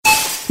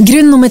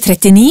Grunn nummer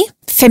 39,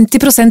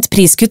 50%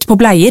 priskutt på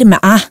bleier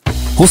med æ.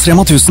 Hos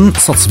Rema 1000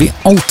 satser vi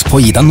alt på å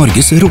gi deg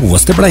Norges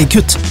råeste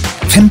bleiekutt.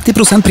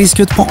 50%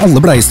 priskutt på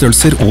alle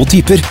bleiestørrelser og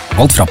typer.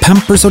 Alt fra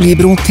Pampers og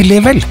Libro til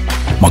Level.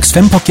 Maks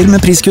 5 pakker med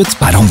priskutt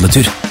per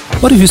handletur.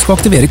 Bare husk å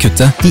aktivere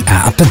kuttet i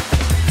æ-appen.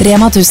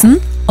 Rema 1000,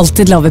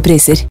 alltid lave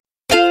priser.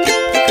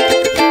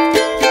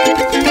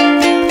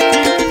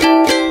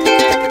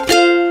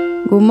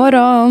 God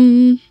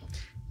morgen.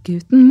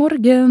 Guten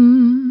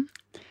morgen.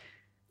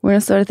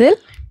 Hvordan står det til?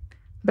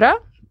 Bra.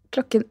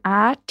 Klokken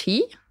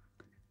 10.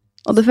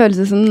 Og det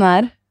føles som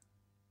den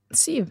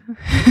 7.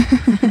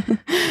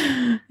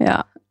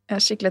 Ja.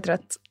 Jeg skikkelig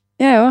trøtt.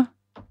 Jeg òg.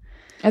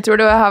 Jeg tror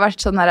det har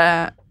vært sånn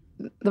der,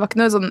 det var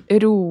ikke noe sånn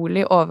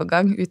rolig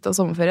overgang ut av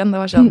sommerferien.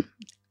 Det var sånn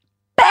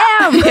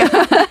BAM!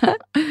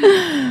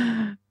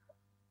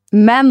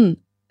 Men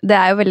det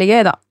jo veldig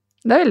gøy, da.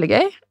 Det veldig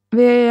gøy.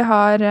 Vi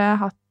har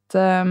hatt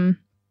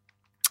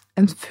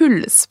en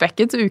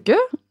fullspekket uke.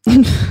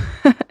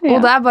 Og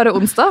det bare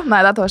onsdag.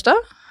 Nei, det torsdag.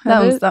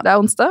 Det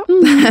onsdag.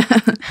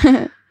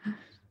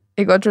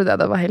 I går trodde jeg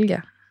det var helg,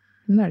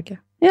 men det det ikke.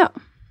 Ja,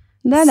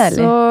 det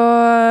deilig. Så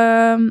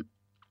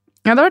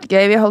ja, det har vært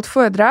gøy. Vi har holdt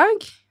foredrag,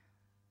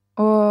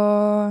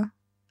 og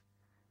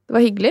det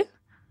var hyggelig.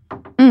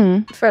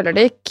 Føler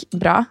det gikk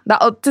bra. Det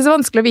alltid så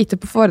vanskelig å vite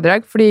på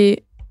foredrag, fordi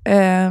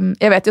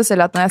jeg vet jo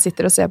selv at når jeg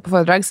sitter og ser på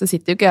foredrag, så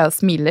sitter jo ikke jeg og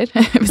smiler,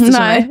 hvis du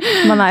skjønner.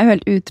 Nei, man jo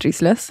helt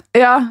uttrykksløs.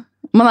 Ja.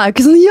 Man jo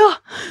ikke sånn, ja,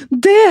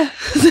 det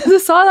du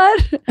sa der.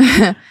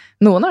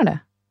 Noen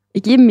det.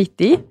 Ikke midt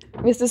i.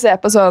 Hvis du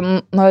ser på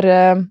sånn når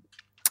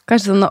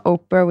kanskje sånn når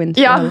Oprah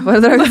Winfrey hadde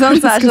foredrag, sånn,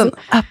 så det sånn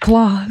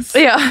applaus.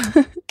 Ja.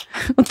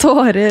 Og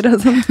tårer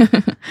og sånn.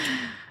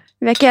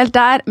 Vi ikke helt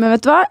der, men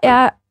vet du hva?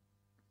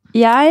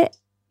 Jeg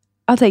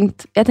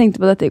tenkte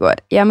på dette i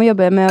går. Jeg må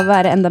jobbe med å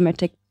være enda mer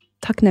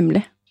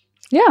takknemlig.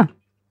 Ja.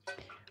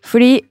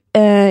 Fordi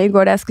i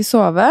går da jeg skulle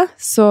sove,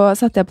 så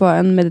satte jeg på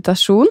en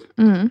meditasjon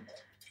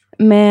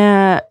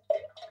med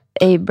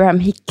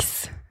Abraham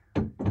Hicks.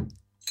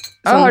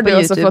 Har du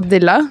også fått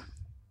dilla?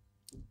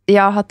 Jeg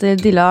har hatt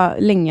dilla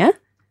lenge.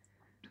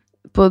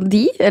 På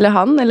eller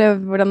han, eller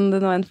hvordan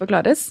det nå enn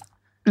forklares.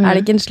 Det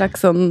ikke en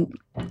slags sånn...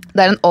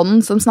 Det en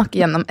ånd som snakker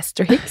gjennom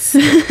Esther Hicks.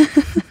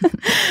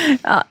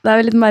 Ja, det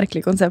et litt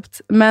merkelig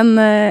konsept. Men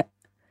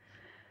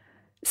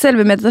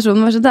selve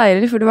meditasjonen var så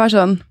deilig, for det var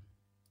sånn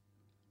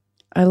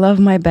I love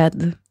my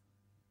bed.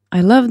 I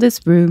love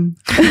this room.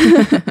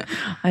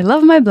 I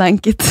love my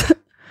blanket.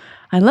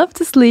 I love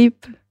to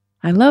sleep.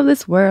 I love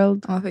this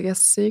world. I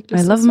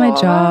love my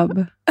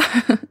job.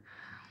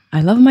 I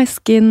love my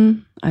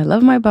skin. I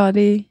love my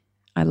body.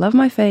 I love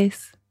my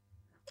face.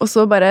 Og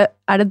så bare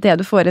det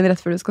du får inn rett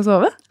før du skal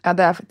sove? Ja,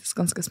 det faktisk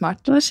ganske smart.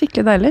 Det var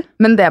skikkelig deilig.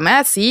 Men det må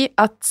jeg si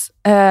at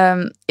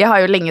jeg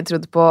har jo lenge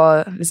trodd på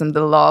liksom,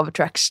 the law of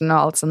attraction og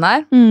alt sånt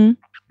der.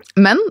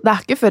 Men det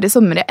ikke før i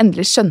sommer jeg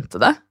endelig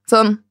skjønte det.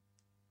 Sånn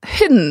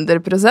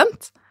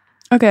 100%.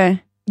 Ok.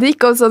 Det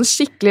gikk også sånn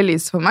skikkelig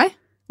lys for meg.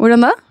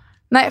 Hvordan da?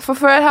 Nei, for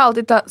før har jeg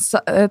alltid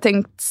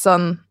tenkt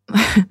sånn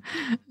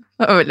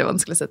det var en veldig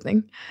vanskelig setning.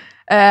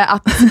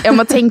 At jeg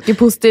må tenke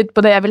positivt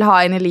på det jeg vil ha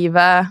inn i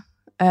livet,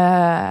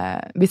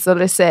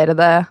 visualisere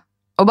det,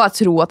 og bare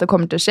tro at det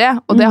kommer til å skje.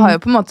 Og det har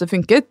jo på en måte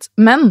funket.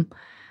 Men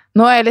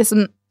nå har jeg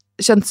liksom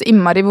skjønt så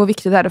innmari hvor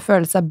viktig det å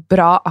føle seg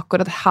bra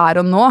akkurat her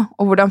og nå,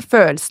 og hvordan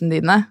følelsene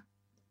dine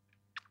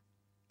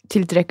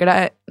tiltrekker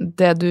deg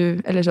det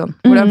du, eller sånn,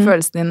 hvordan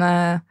følelsene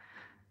dine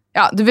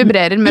ja, du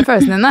vibrerer med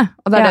følelsene dine,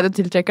 og det det du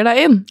tiltrekker deg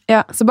inn.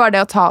 Ja. Så bare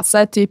det å ta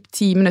seg typ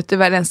 10 minutter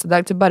hver eneste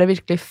dag til bare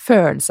virkelig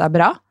føle seg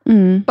bra.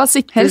 Bare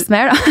sitte... Helst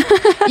mer, da.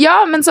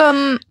 Ja, men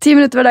sånn... 10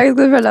 minutter hver dag skal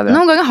du føle deg bra.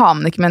 Noen ganger har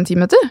man ikke med en 10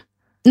 minutter.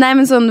 Nei,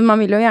 men sånn, man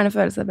vil jo gjerne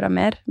føle seg bra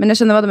mer. Men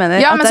jeg skjønner hva du mener.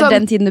 Ja, at det sånn,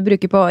 den tiden du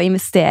bruker på å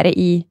investere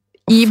i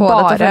å få det til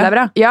å føle deg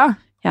bra. Ja,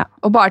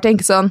 og bare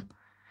tenke sånn...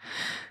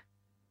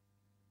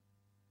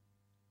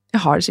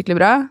 Jeg har det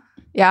skikkelig bra.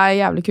 Jeg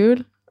jævlig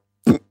kul.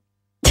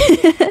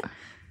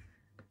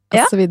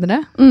 Og så videre.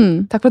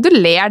 Takk for at du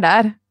ler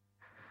der.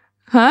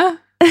 Hæ?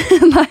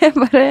 Nei, jeg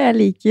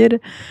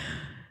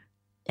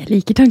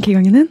liker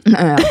tankegangen din.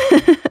 Ja.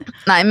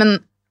 Nei, men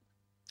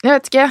jeg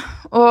vet ikke.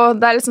 Og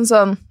det liksom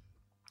sånn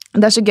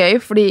det så gøy,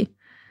 fordi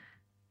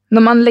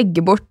når man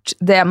legger bort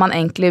det man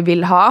egentlig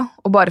vil ha,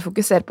 og bare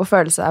fokuserer på å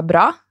føle seg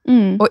bra,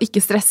 og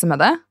ikke stresse med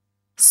det,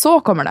 så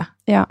kommer det.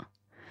 Ja.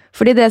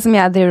 Fordi det som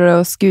jeg driver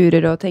og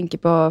skurer og tenker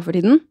på for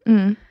tiden,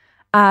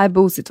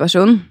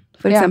 bosituasjonen.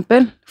 For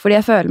eksempel. Fordi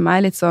jeg føler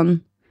meg litt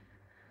sånn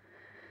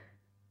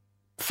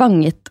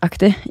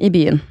fangetaktig i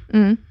byen.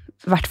 I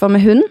hvert fall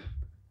med hund.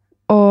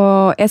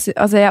 Og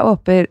jeg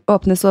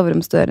åpner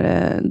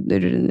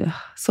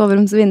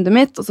soveromsvinduet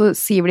mitt, og så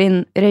siver det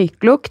inn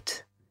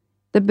røyklukt.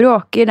 Det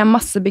bråker, det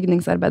masse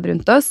bygningsarbeid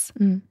rundt oss.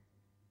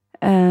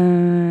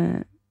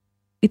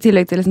 I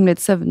tillegg til liksom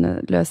litt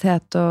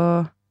søvnløshet,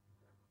 og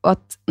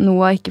at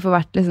noe ikke får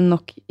vært liksom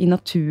nok i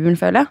naturen,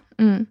 føler jeg.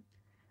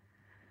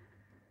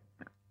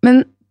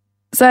 Men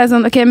så jeg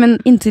sånn, ok, men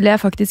inntil jeg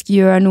faktisk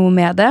gjør noe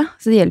med det,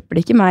 så hjelper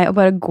det ikke meg å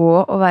bare gå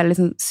og være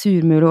liksom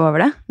surmuro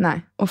over det.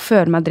 Nei. Og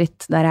føle meg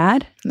dritt der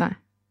jeg Nei.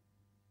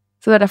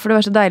 Så det var derfor det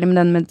var så deilig med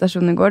den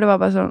meditasjonen i går. Det var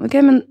bare sånn, ok,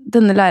 men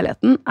denne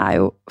leiligheten er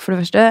jo for det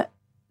første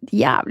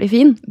jævlig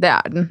fin. Det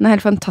er den. Den er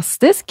helt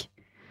fantastisk.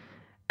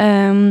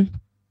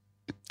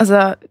 Altså,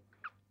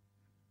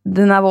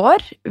 den er vår.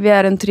 Vi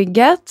er en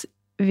trygghet.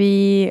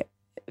 Vi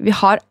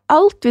har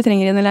alt vi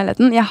trenger i denne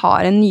leiligheten. Jeg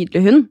har en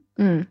nydelig hund.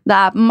 Det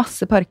er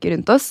masse parker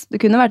rundt oss. Det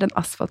kunne vært en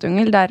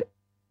asfaltjungel.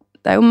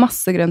 Det er jo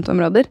masse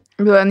grøntområder.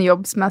 Du har en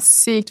jobb som er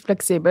sykt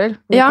fleksibel.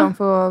 Du kan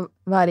få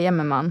være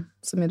hjemme med han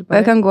så mye du bare. Og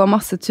jeg kan gå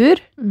masse tur.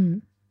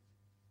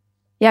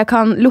 Jeg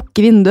kan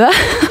lukke vinduet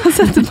og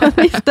sette på en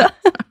vifte.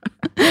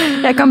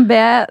 Jeg kan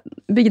be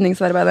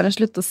bygningsarbeiderne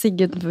slutte å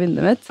sigge utenfor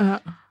vinduet mitt.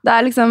 Det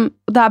er liksom,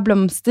 det er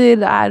blomster,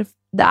 det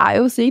er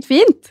jo sykt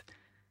fint.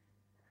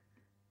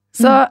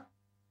 Så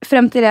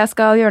frem til jeg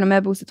skal gjøre noe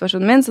med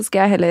bosituasjonen min, så skal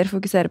jeg heller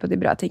fokusere på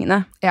de bra tingene.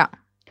 Ja.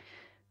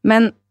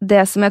 Men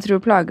det som jeg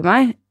tror plager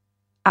meg,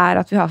 er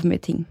at vi har for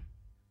mye ting.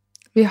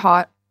 Vi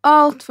har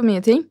alt for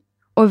mye ting.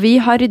 Og vi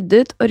har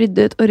ryddet og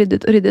ryddet og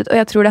ryddet og ryddet, og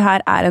jeg tror det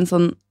her er en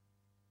sånn,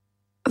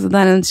 altså det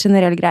er en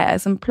generell greie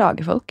som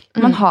plager folk.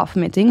 Man har for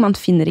mye ting, man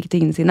finner ikke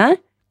tingene sine,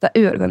 det er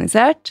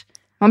uorganisert.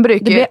 Det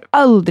blir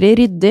aldri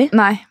ryddig.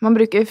 Nei, man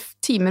bruker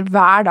timer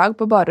hver dag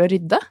på bare å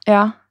rydde.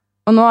 Ja,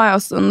 og nå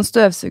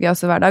støvsuger jeg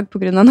også hver dag på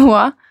grunn av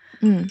noe.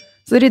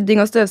 Så rydding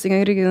og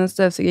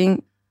støvsuging,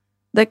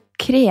 det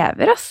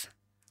krever, ass.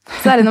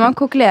 Særlig når man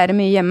kokulerer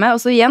mye hjemme,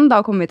 og så igjen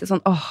da kommer vi til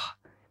sånn,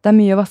 det er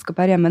mye å vaske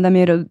opp her hjemme, det er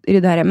mye å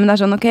rydde her hjemme, men det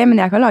er sånn, ok,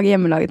 men jeg kan lage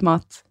hjemmelaget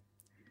mat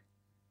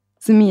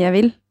så mye jeg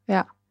vil.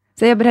 Ja.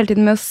 Så jeg jobber hele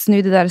tiden med å snu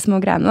de der små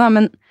greiene da,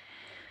 men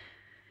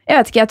jeg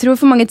vet ikke, jeg tror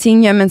for mange ting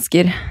gjør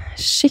mennesker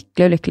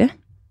skikkelig ulykkelig.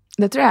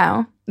 Det tror jeg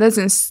også. Det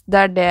synes det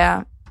er det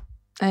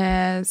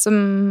som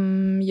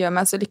gjør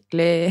meg så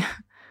lykkelig.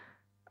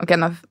 Ok,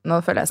 nå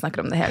føler jeg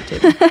snakker om det hele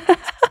tiden.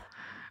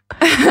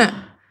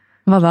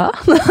 Hva da?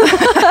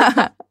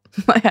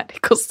 Nå er jeg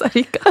i Costa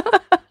Rica.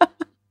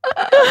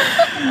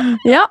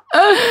 Ja.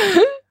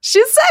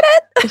 She said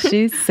it!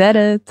 She said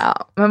it. Ja,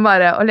 men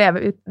bare å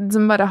leve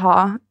som bare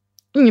ha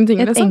ingenting.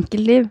 Et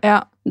enkelt liv.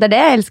 Ja. Det er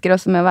det jeg elsker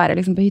også med å være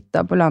liksom på hytta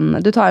på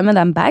landet. Du tar jo med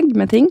deg en bag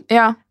med ting.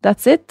 Ja.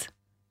 That's it.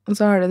 Og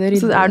så har du det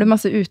ryddet. Så er du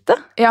masse ute.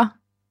 Ja.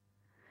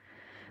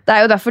 Det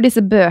er jo derfor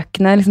disse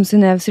bøkene, liksom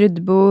Synøves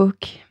ryddebok,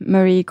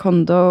 Marie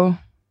Kondo.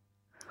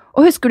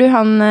 Og husker du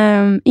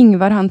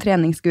Ingvar, han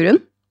treningsguruen?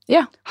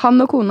 Ja. Han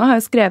og kona har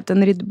jo skrevet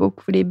en ryddebok,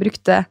 for de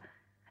brukte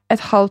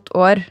et halvt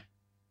år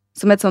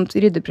som et sånt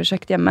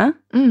ryddeprosjekt hjemme,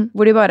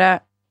 hvor de bare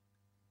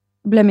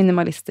ble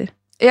minimalister.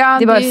 Ja,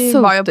 de var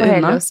jo på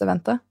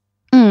Helios-eventet.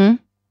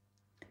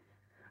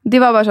 De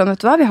var bare sånn,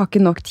 vet du hva, vi har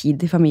ikke nok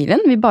tid i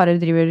familien, vi bare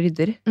driver og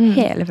rydder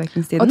hele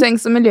fuckings tiden. Og tenk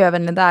så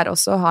miljøvennlig det er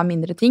også å ha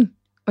mindre ting,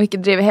 og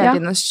ikke drive hele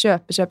tiden og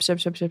kjøpe.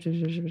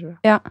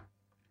 Ja.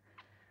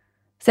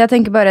 Så jeg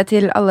tenker bare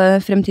til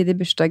alle fremtidige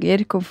bursdager,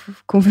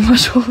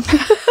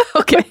 konfirmasjoner.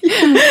 Ok.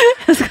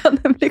 Jeg skal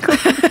nemlig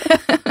komme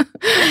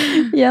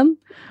igjen.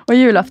 Og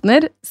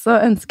julaftener, så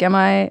ønsker jeg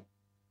meg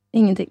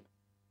ingenting.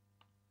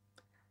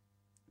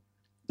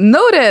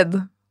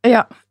 Noted!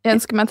 Ja. Jeg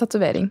ønsker meg en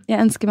tatovering.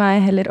 Jeg ønsker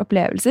meg heller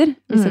opplevelser,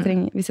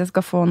 hvis jeg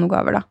skal få noen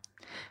gaver da.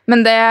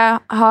 Men det jeg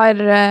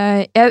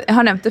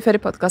har nevnt det før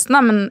i podcasten,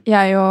 men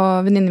jeg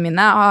og venninnene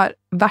mine har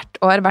hvert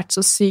år vært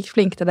så sykt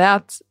flinke til det,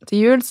 at til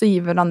jul så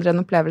gir vi hverandre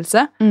en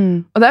opplevelse.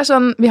 Og det er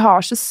sånn, vi har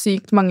så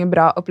sykt mange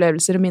bra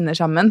opplevelser og minner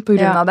sammen på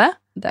grunn av det.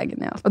 Det er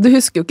genialt. Og du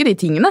husker jo ikke de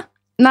tingene.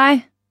 Nei,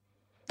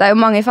 det er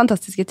jo mange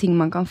fantastiske ting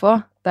man kan få.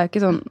 Det er jo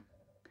ikke sånn,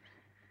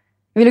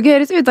 jeg vil jo ikke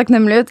høres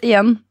utakknemlig ut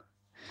igjen,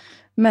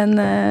 men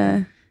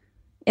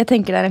jeg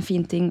tenker det er en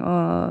fin ting å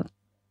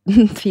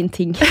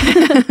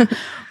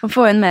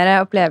få inn mer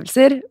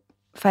opplevelser,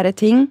 færre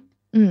ting,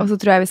 og så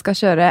tror jeg vi skal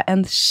kjøre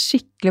en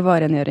skikkelig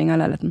varerengjøring av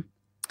leiligheten.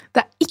 Det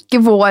er ikke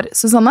vår,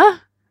 Susanne.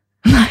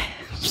 Nei,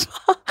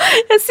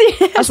 jeg sier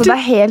helt altså, det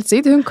er helt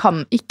sykt. Hun kan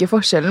ikke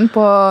forskjellen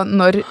på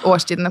når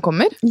årstidene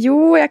kommer.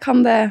 Jo, jeg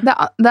kan det.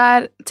 Det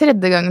er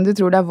tredje gangen du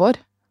tror det er vår.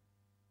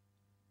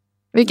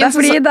 Det er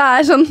fordi det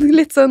er sånn,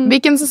 litt sånn...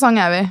 Hvilken sesong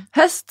er vi?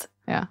 Høst.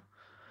 Ja.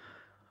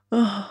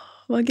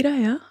 Hva er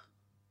greia?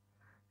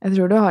 Jeg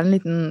tror du har en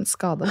liten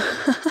skade.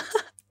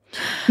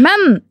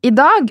 Men i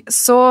dag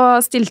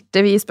så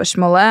stilte vi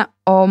spørsmålet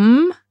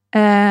om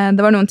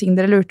det var noen ting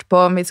dere lurte på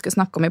om vi skulle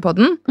snakke om i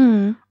podden.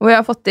 Og vi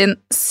har fått inn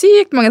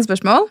sykt mange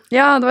spørsmål.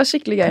 Ja, det var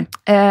skikkelig gøy.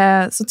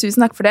 Så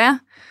tusen takk for det.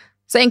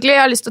 Så egentlig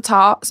jeg har lyst til å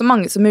ta så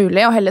mange som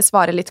mulig og heller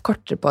svare litt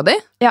kortere på de.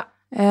 Ja.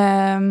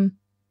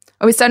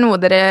 Og hvis det er noe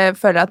dere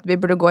føler at vi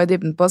burde gå i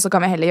dybden på, så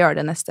kan vi heller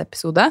gjøre det neste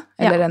episode.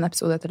 Eller en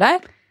episode etter der.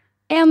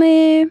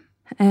 Enig.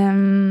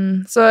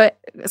 Så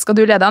skal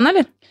du lede an,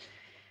 eller?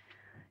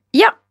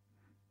 Ja,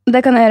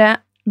 det kan jeg gjøre.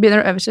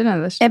 Begynner du øverst eller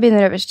nederst? Jeg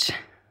begynner øverst.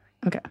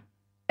 Ok.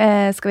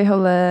 Skal vi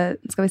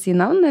si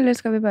navn, eller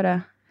skal vi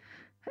bare...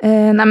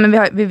 Nei, men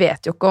vi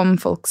vet jo ikke om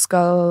folk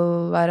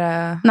skal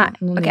være... Nei,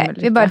 ok,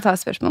 vi bare tar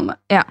spørsmålene.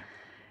 Ja.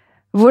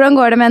 Hvordan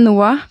går det med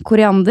Noah,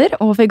 koriander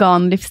og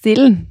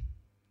veganlivsstilen?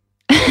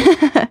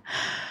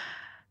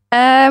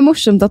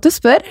 Morsomt at du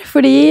spør,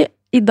 fordi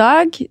i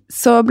dag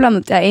så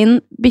blandet jeg inn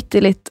bitte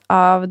litt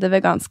av det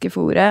veganske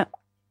fôret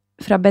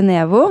fra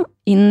Benevo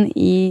inn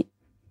i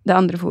det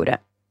andre foret.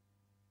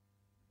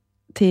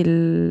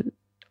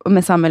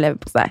 Med samme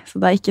leverpostei. Så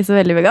det er ikke så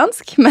veldig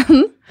vegansk, men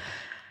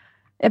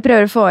jeg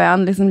prøver å få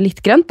igjen liksom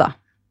litt grønt da.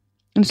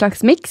 En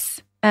slags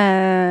mix.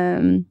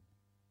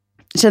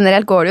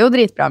 Generelt går det jo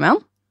dritbra med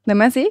han, det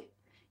må jeg si.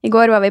 I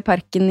går var vi i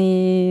parken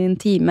i en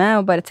time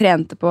og bare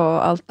trente på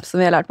alt som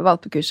vi har lært på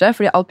valpekurset,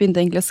 fordi alt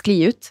begynte egentlig å skli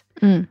ut.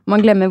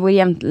 Man glemmer hvor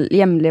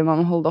hjemlig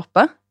man holder det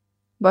oppe.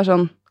 Bare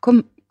sånn,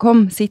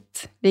 kom,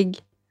 sitt, ligg,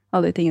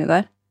 alle de tingene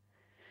der.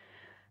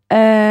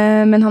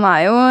 Men han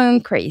er jo en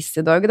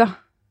crazy dog da.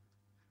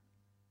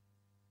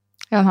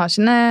 Ja, han har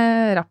sine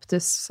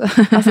raptus.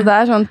 Altså det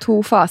er sånn 2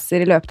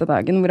 faser i løpet av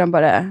dagen hvor han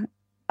bare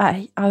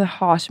han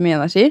har så mye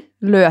energi.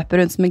 Løper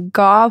rundt som en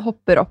gal,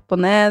 hopper opp og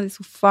ned i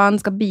sofaen,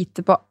 skal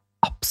bite på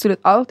absolutt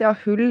alt. Jeg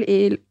har hull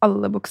i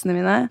alle buksene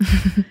mine.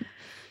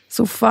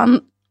 Sofaen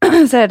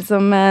ser ut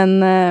som en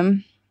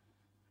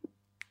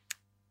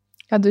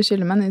Ja, du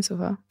skylder meg en ny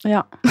sofa.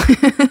 Ja.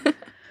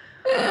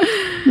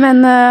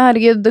 Men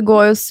herregud, det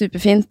går jo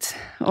superfint.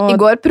 I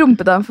går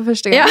prompet han for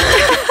første gang. Ja.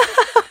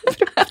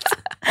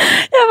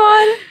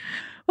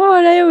 Hva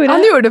var det jeg gjorde?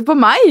 Han gjorde det på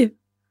meg!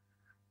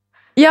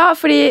 Ja,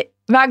 fordi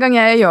hver gang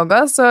jeg gjør yoga,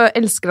 så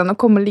elsker han å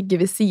komme og ligge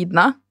ved siden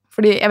av.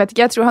 Fordi, jeg vet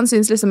ikke, jeg tror han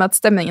synes liksom at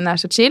stemningen er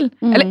så chill.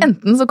 Eller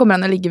enten så kommer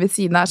han å ligge ved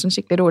siden av, er sånn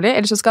skikkelig rolig,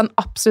 eller så skal han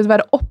absolutt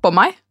være oppå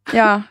meg.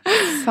 Ja,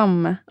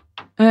 samme.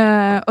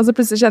 Og så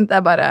plutselig kjente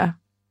jeg bare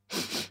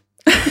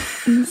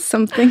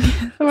something.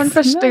 Det var den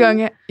første gang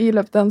i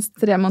løpet av hans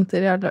 3 måneder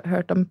jeg har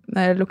hørt om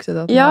luktet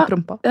at han har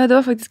prompa. Ja, det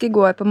var faktisk i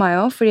går på meg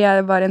også, fordi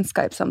jeg var i en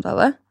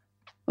Skype-samtale.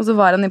 Og så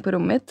var han inne på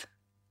rommet mitt.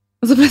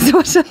 Og så plutselig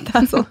bare kjente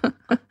jeg sånn.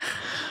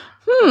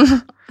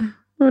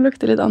 Det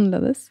lukter litt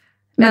annerledes.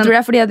 Men jeg tror det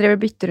er fordi jeg drev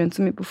og bytter rundt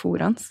så mye på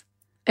fôret hans.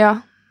 Ja,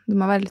 det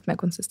må være litt mer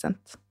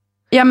konsistent.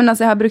 Ja, men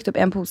altså jeg har brukt opp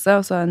en pose,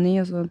 og så en ny,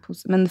 og så en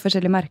pose. Men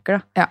forskjellige merker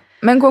da. Ja.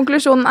 Men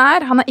konklusjonen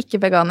er, han er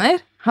ikke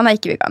veganer. Han er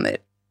ikke veganer.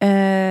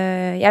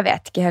 Jeg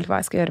vet ikke helt hva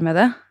jeg skal gjøre med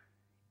det.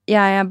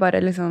 Jeg er bare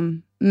liksom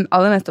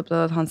aller mest opptatt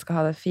av at han skal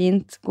ha det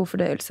fint, god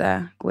fordøyelse,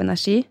 god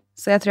energi.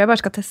 Så jeg tror jeg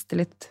bare skal teste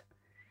litt.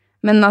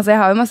 Men altså,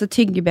 jeg har jo masse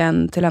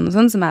tyggeben til han og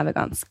sånn, som er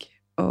vegansk.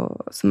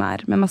 Og som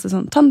er med masse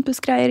sånn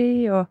tannpussgreier i,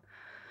 og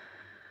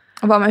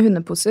hva med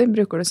hundeposer?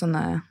 Bruker du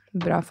sånne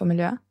bra for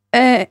miljøet?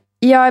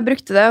 Ja, jeg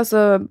brukte det, og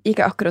så gikk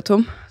jeg akkurat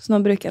tom. Så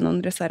nå bruker jeg noen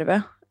reserve.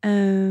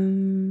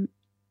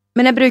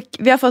 Men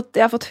jeg har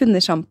fått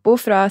hundeshampoo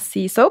fra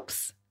Sea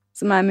Soaps,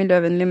 som er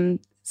miljøvennlig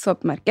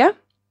såpemerke.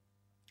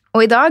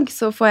 Og i dag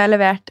så får jeg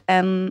levert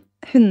en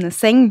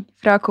hundeseng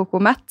fra Coco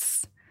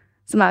Mats,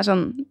 som er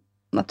sånn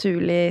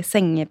naturlig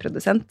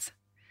sengeprodusent.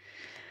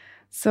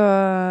 Så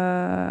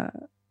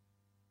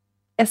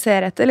jeg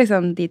ser etter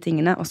liksom de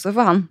tingene også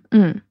for han.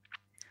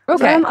 Okay.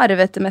 Så han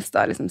arvet det meste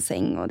av liksom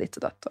seng og ditt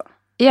og datt.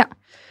 Ja.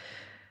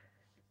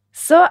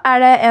 Så er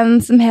det en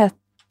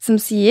som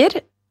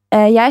sier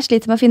jeg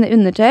sliter med å finne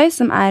undertøy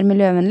som er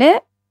miljøvennlig,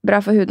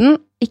 bra for huden,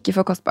 ikke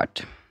for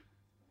kostbart.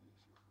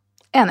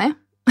 Enig.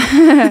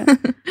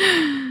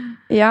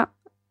 Ja.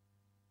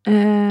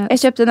 Jeg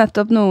kjøpte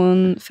nettopp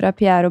noen fra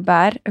Pierre &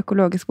 Bær,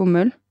 økologisk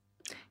bomull.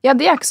 Ja,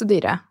 de er ikke så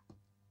dyre.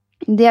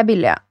 De er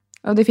billige.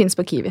 Og de finnes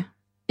på Kiwi.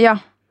 Ja.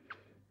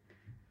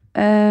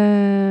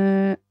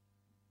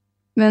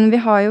 Men vi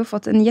har jo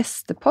fått en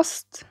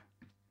gjestepost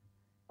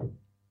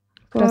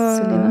fra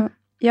Celine.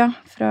 Ja,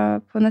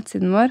 på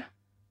nettsiden vår.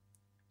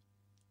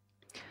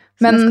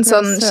 Men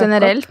sånn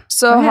generelt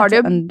så har det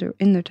jo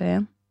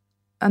undertøyen.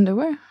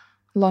 Underwear?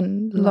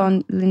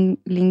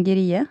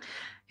 Lingerie.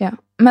 Ja.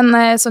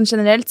 Men sånn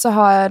generelt så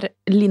har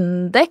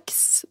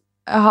Lindex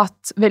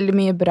hatt veldig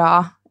mye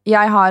bra.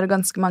 Jeg har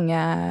ganske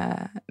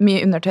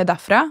mye undertøy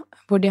derfra,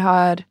 hvor de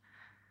har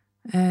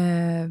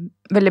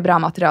veldig bra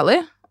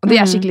materialer. Og de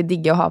er skikkelig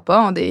digge å ha på,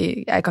 og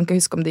jeg kan ikke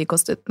huske om de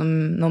kostet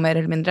noe mer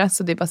eller mindre,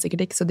 så de var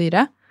sikkert ikke så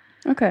dyre.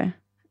 Ok.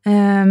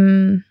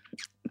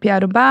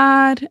 Pierre &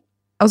 Bær.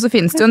 Og så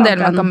finnes det jo en del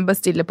man kan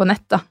bestille på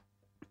nett, da.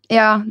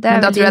 Ja, det er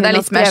men da tror jeg det er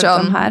litt mer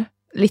sånn her.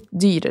 Litt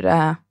dyrere.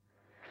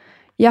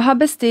 Jeg har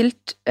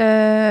bestilt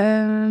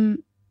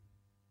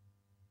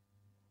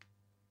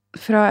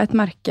fra et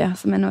merke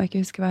som jeg nå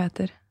ikke husker hva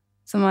heter,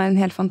 som var en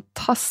helt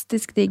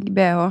fantastisk digg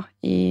BH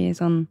i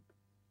sånn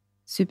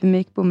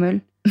supermyk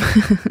bomull.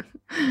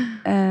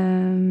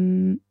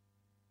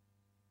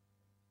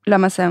 La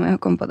meg se om jeg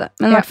har kommet på det.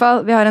 Men i hvert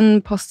fall, vi har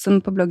en post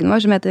på bloggen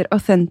vår som heter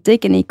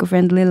Authentic and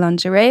Eco-Friendly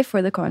Lingerie for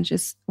the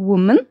Conscious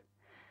Woman.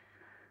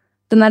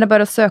 Den er det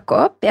bare å søke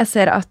opp. Jeg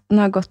ser at den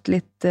har gått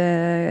litt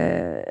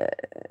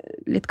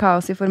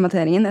kaos i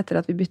formateringen etter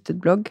at vi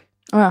byttet blogg.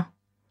 Ja.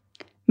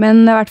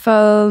 Men det er i hvert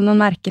fall noen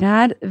merker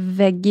her.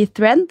 Veggie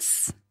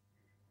Threads,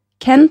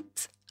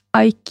 Kent,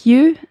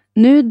 IQ,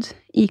 Nude,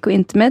 Eco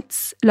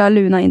Intimates, La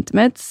Luna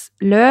Intimates,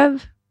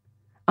 Løv,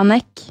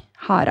 Anek,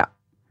 Hara.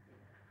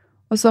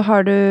 Og så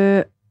har du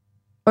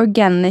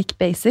Organic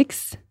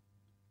Basics.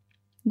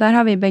 Der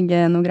har vi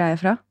begge noe greier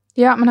fra.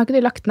 Ja, men har ikke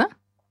de lagt ned?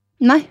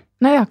 Nei.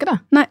 Nei, jeg har ikke det.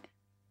 Nei.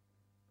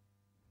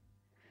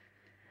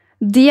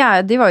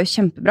 De var jo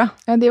kjempebra.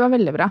 Ja, de var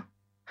veldig bra.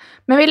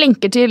 Men vi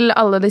linker til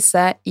alle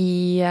disse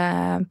i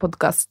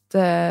podcast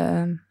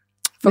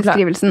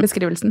beskrivelsen.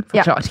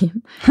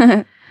 Forklaringen.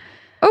 Ja.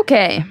 Ok.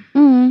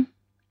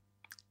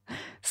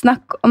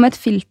 Snakk om et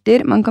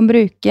filter man kan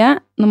bruke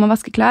når man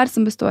vasker klær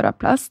som består av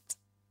plast.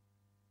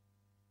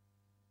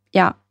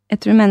 Ja, jeg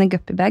tror du mener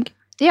guppy bag.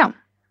 Ja.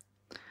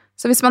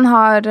 Så hvis man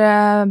har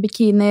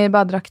bikini,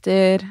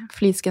 badedrakter,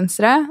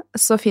 fleecegensere,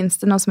 så finnes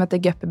det noe som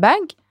heter guppy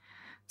bag,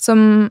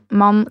 som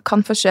man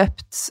kan få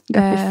kjøpt.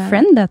 Guppy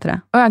friend heter det.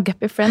 Ja,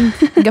 guppy friend.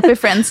 Guppy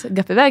friends,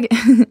 guppy bag.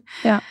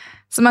 Ja.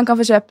 Så man kan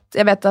få kjøpt,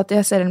 jeg vet at de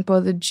selger den på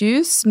The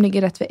Juice, som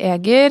ligger rett ved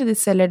Eger. De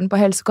selger den på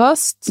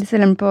Helsekost. De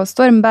selger den på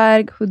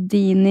Stormberg,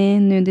 Houdini,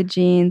 Nudie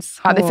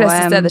Jeans, H&M, de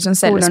fleste steder som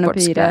selger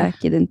sportsklær.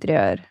 Kid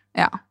Interiør.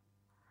 Ja.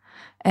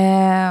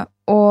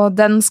 Og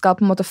den skal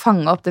på en måte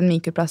fange opp den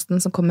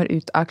mikroplasten som kommer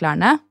ut av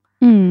klærne.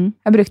 Jeg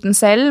har brukt den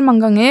selv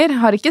mange ganger.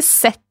 Har ikke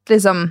sett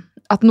liksom,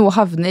 at noe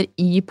havner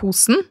i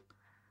posen.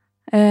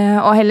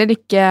 Og heller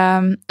ikke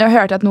jeg har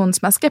hørt at noen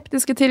som er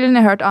skeptiske til den,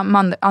 jeg har hørt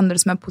andre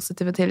som er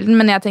positive til den,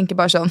 men jeg tenker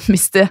bare sånn,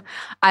 hvis det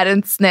er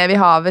en snev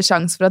i havet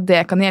sjans for at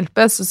det kan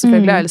hjelpe, så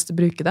selvfølgelig har jeg lyst til å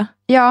bruke det.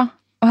 Ja,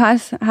 og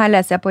her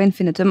leser jeg på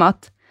Infinitum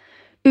at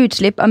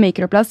utslipp av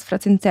mikroplast fra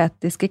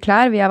syntetiske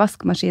klær via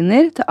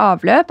vaskemaskiner til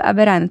avløp er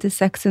beregnet til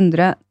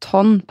 600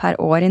 tonn per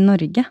år i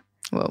Norge.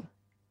 Wow.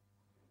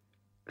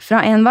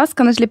 Fra en vask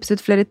kan det slippes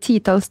ut flere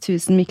titalls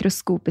tusen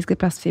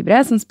mikroskopiske plastfibre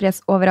som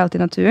spres overalt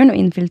i naturen og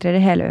infiltrerer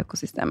hele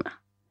økosystemet.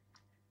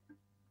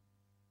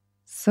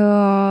 Så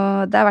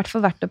det er i hvert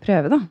fall verdt å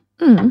prøve, da.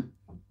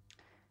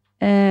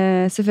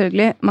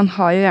 Selvfølgelig, man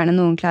har jo gjerne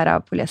noen klær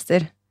av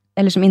polyester,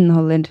 eller som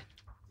inneholder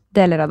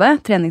deler av det,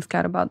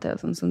 treningsklær og badetøy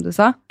og sånn som du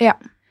sa. Ja.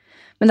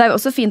 Men det er jo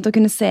også fint å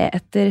kunne se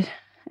etter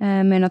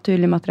mer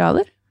naturlige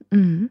materialer.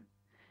 Men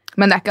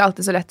det er ikke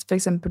alltid så lett, for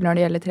eksempel når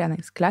det gjelder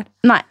treningsklær.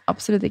 Nei,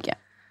 absolutt ikke.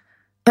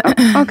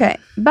 Ok,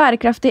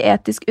 bærekraftig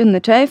etisk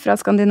undertøy fra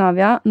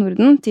Skandinavia,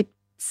 Norden, tips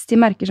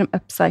til merker som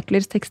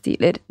upcyclers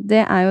tekstiler.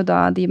 Det er jo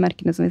da de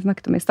merkene som vi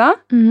snakket om i sted.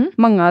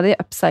 Mange av de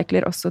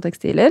upcycler også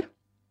tekstiler.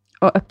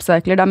 Og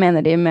upcycler, da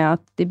mener de med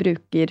at de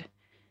bruker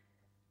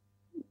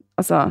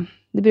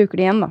de bruker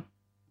det igjen, da.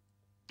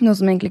 Noe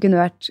som egentlig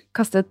kunne vært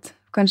kastet,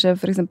 kanskje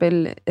for eksempel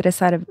et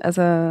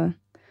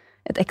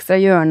ekstra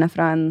hjørne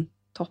fra en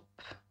topp.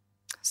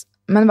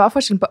 Men hva er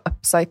forskjellen på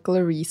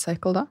upcycle og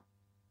recycle da?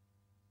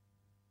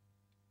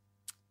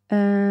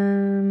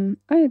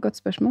 Godt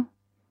spørsmål.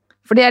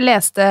 Fordi jeg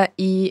leste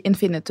i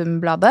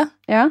Infinitum-bladet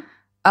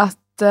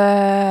at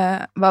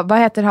hva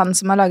heter han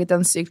som har laget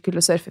den sykt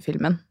kule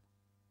surfefilmen?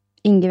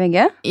 Inge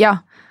Vegge? Ja,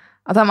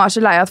 at han var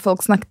så lei at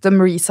folk snakket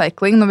om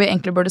recycling når vi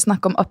egentlig burde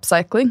snakke om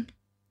upcycling.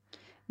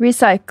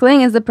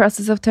 Recycling is the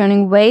process of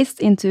turning waste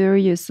into a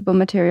reusable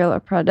material or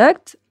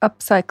product.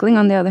 Upcycling,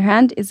 on the other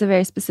hand, is a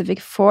very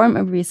specific form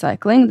of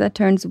recycling that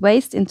turns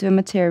waste into a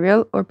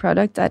material or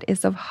product that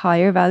is of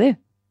higher value.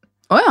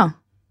 Ja.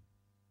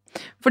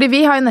 Fordi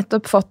vi har jo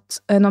nettopp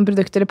fått noen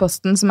produkter i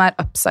posten som er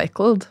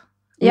upcycled.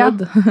 Ja.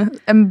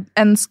 en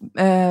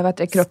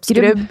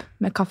kroppsskrubb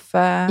med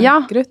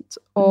kaffegrutt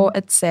og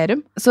et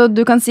serum. Så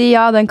du kan si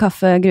den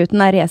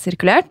kaffegruten er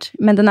resirkulert,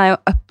 men den er jo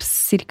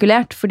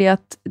upsirkulert fordi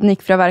at den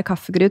gikk fra å være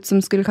kaffegrut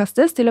som skulle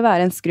kastes til å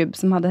være en skrubb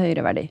som hadde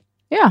høyere verdi.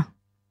 Ja.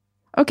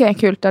 Ok,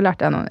 kult. Da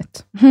lærte jeg noe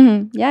nytt.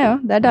 Ja,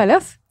 det er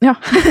deilig, ass. Ja.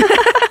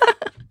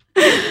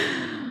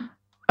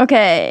 Ok.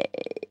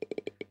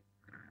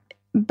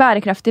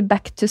 Bærekraftig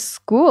back to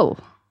school.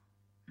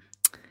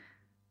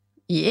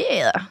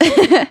 Yeah.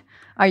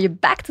 Are you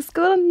back to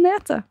school,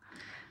 Nete?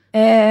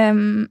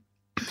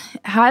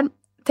 Her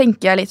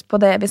tenker jeg litt på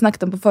det vi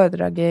snakket om på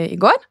foredraget i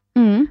går,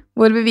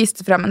 hvor vi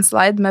viste frem en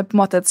slide med på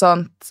en måte et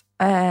sånt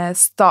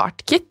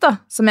startkit da,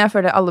 som jeg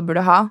føler alle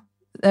burde ha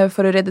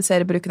for å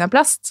redusere bruken av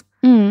plast.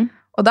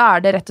 Og da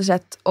er det rett og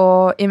slett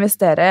å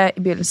investere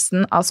i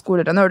begynnelsen av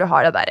skoleåret når du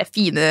har det der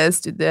fine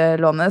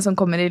studielånet som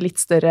kommer i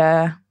litt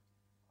større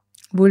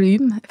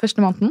volum første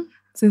månden,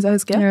 synes jeg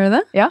husker. Gjør du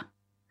det? Ja.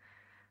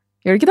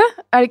 Gjør du ikke det?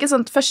 Er det ikke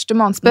sånn første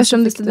måneden? Spørs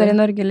om du studerer i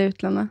Norge eller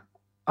utlandet.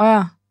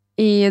 Åja.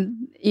 I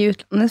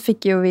utlandet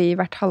fikk jo vi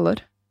hvert halvår.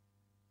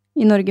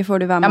 I Norge får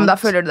du hver måned. Ja, men da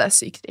føler du deg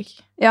sykt rik.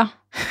 Ja.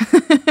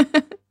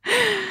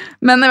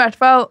 Men i hvert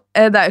fall,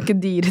 det er jo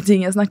ikke dyre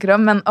ting jeg snakker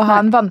om, men å ha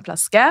en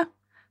vannflaske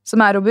som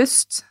er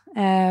robust,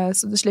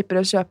 så du slipper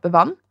å kjøpe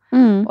vann,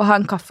 og ha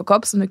en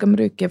kaffekopp som du kan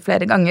bruke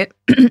flere ganger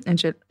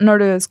når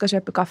du skal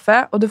kjøpe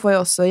kaffe, og du får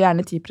jo også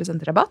gjerne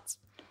 10% rabatt.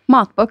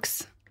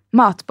 Matboks.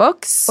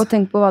 Og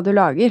tenk på hva du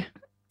lager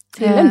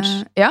til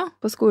lunsj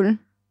på skolen.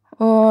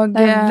 Og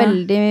det er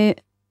veldig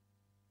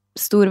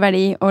stor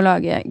verdi å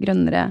lage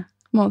grønnere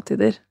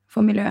måltider for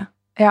miljøet.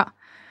 Ja.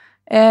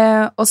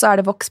 Og så er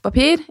det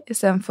vokspapir i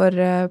stedet for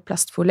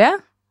plastfolie.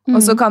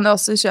 Og så kan du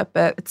også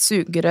kjøpe et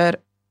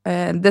sugerør.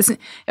 Jeg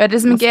vet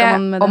liksom ikke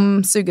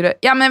om sugerør.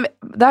 Ja, men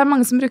det er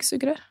mange som bruker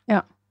sugerør.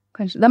 Ja,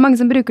 kanskje. Det er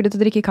mange som bruker det til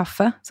å drikke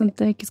kaffe, sånn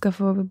at du ikke skal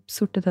få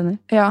sorte tenner.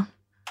 Ja.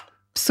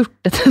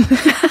 Sorte tenner.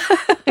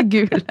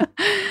 Gule.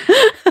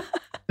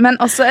 Men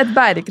også et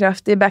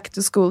bærekraftig back to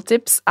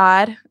school-tips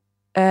er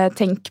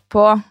tenk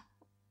på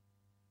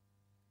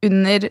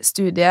under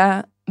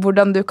studiet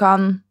hvordan du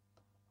kan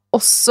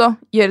også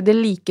gjøre det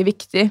like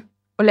viktig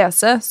å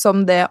lese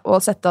som det å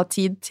sette av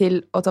tid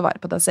til å ta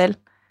vare på deg selv.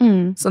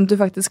 Sånn at du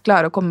faktisk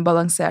klarer å komme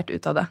balansert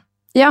ut av det.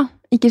 Ja,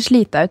 ikke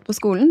slite deg ut på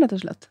skolen, rett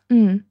og slett.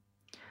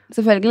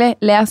 Selvfølgelig,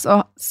 les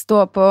og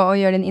stå på og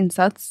gjør din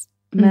innsats,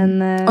 men...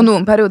 Og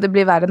noen perioder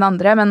blir verre enn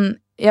andre, men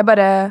jeg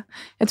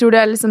tror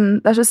det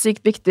er så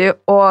sykt viktig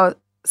å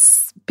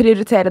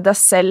prioritere deg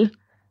selv,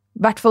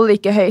 i hvert fall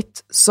like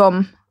høyt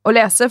som å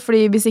lese,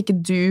 fordi hvis ikke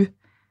du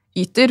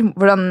yter,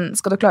 hvordan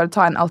skal du klare å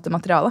ta inn alt det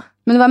materialet?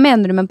 Men hva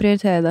mener du med å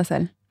prioritere deg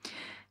selv?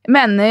 Jeg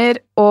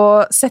mener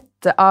å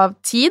sette av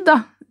tid,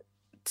 da,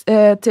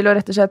 til å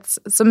rett og slett,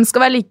 som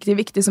skal være like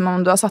viktig som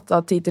om du har satt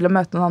av tid til å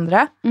møte noen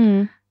andre,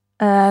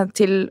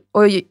 til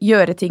å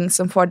gjøre ting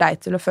som får deg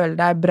til å føle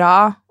deg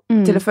bra,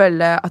 til å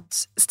føle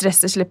at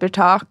stresset slipper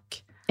tak.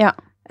 Ja,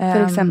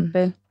 for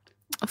eksempel.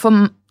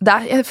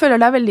 Jeg føler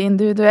det er veldig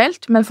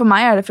individuelt, men for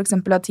meg er det for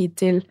eksempel å ha tid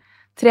til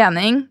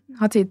trening,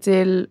 ha tid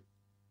til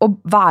å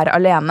være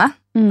alene.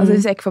 Altså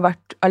hvis jeg ikke får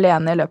vært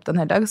alene i løpet av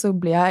en hel dag, så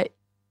blir jeg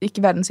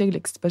ikke verdens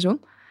hyggeligste person.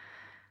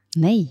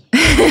 Nei,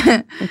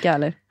 ikke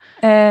heller.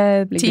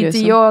 Tid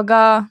til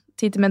yoga,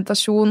 tid til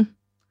meditasjon,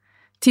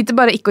 tid til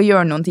bare ikke å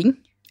gjøre noen ting.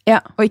 Ja.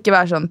 Og ikke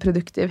være sånn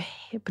produktiv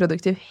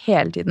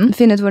hele tiden.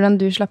 Finne ut hvordan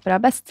du slapper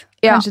av best.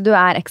 Ja. Kanskje du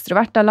er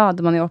ekstrovert, da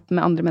lader man jo opp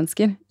med andre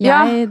mennesker.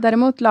 Jeg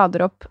derimot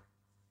lader opp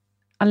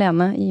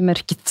alene i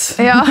mørket.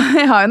 Ja,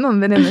 jeg har jo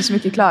noen venninner som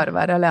ikke klarer å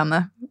være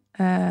alene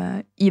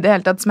i det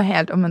hele tatt, som er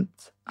helt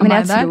omvendt av meg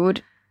der. Men jeg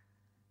tror...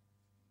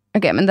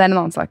 Ok, men det er en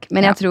annen sak.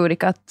 Men jeg tror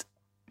ikke at...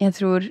 Jeg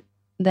tror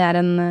det er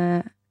en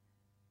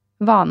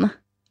vane.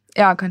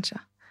 Ja, kanskje.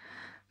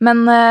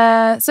 Men,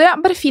 så ja,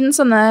 bare finn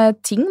sånne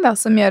ting da,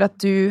 som gjør at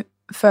du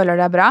føler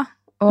deg bra.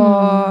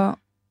 Og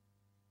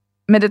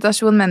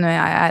meditasjon mener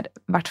jeg er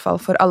i hvert fall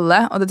for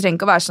alle, og det trenger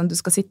ikke å være sånn at du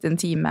skal sitte en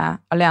time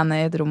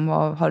alene i et rom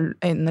og ha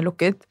øynene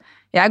lukket.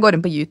 Jeg går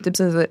inn på YouTube,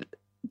 så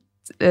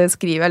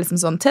skriver jeg liksom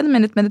sånn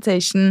 10-minute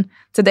meditation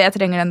til det jeg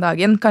trenger den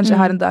dagen. Kanskje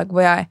jeg har en dag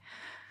hvor jeg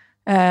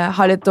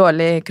har litt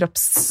dårlig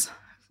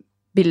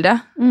kroppsbilde,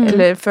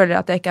 eller føler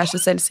at jeg ikke er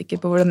så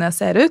selvsikker på hvordan jeg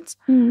ser ut.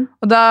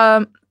 Og da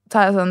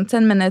tar jeg sånn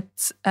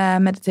 10-minute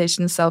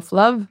meditation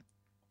self-love,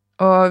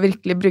 og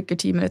virkelig bruker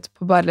 10 minutter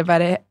på bare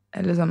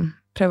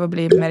prøve å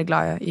bli mer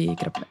glad i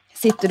kroppen.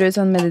 Sitter du i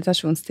sånn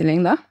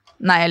meditasjonsstilling da?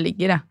 Nei, jeg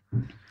ligger,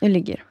 jeg. Du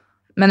ligger.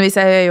 Men hvis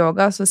jeg gjør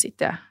yoga, så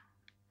sitter jeg.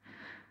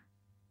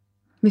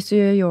 Hvis du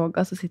gjør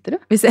yoga, så sitter du?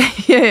 Hvis jeg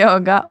gjør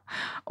yoga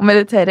og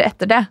mediterer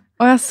etter det.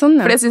 Ja, sånn,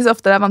 ja. For jeg synes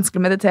ofte det er vanskelig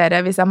å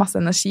meditere hvis jeg har masse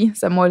energi,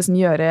 så jeg må liksom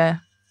gjøre en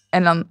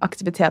eller annen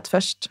aktivitet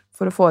først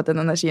for å få ut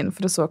den energien,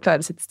 for å så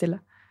klare å sitte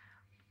stille.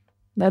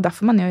 Det er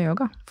derfor man gjør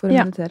yoga, for å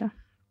meditere.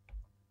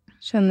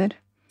 Skjønner.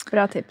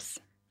 Bra tips.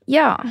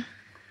 Ja.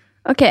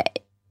 Ok,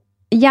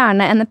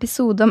 gjerne en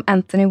episode om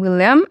Anthony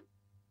William,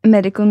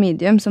 Medical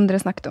Medium, som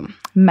dere snakket om.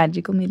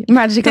 Magical Medium.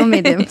 Magical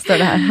Medium, står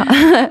det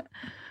her.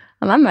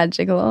 Han er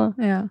magical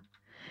også. Ja.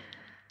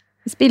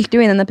 Vi spilte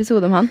jo inn en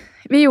episode om han.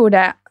 Vi gjorde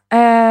det.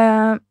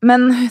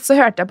 Men så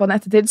hørte jeg på den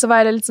ettertid, så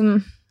var det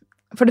liksom...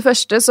 For det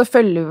første så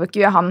følger jo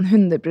ikke han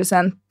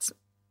 100%,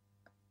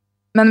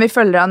 men vi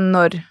følger han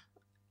når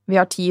vi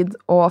har tid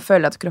og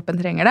føler at kroppen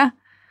trenger det.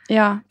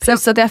 Ja,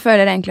 pluss at jeg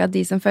føler egentlig at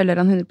de som følger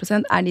han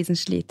 100% er de som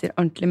sliter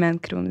ordentlig med en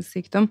kronisk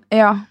sykdom.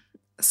 Ja,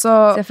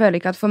 så jeg føler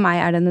ikke at for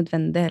meg er det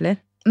nødvendig heller.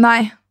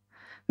 Nei,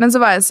 men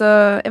så var jeg så...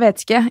 Jeg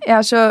vet ikke, jeg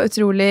er så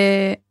utrolig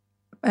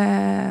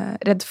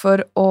redd for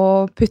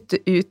å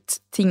putte ut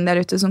ting der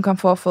ute som kan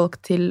få folk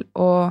til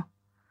å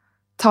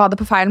ta det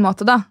på feil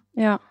måte, da.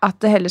 Ja. At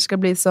det heller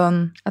skal bli sånn...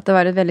 At det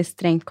var et veldig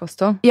strengt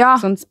kosthold. Ja.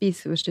 Sånn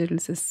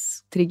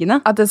spiseforstyrrelsestryggende.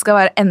 At det skal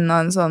være enda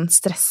en sånn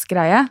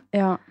stressgreie.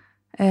 Ja.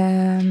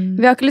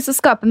 Vi har ikke lyst til å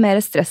skape mer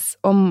stress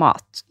om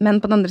mat, men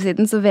på den andre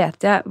siden så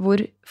vet jeg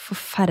hvor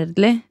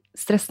forferdelig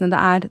stressende det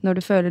er når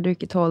du føler du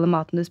ikke tåler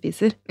maten du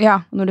spiser. Ja.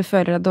 Og når du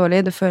føler deg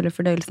dårlig, du føler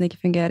fordøyelsen ikke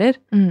fungerer.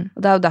 Og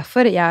det er jo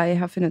derfor jeg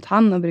har funnet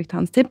han og brukt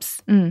hans tips.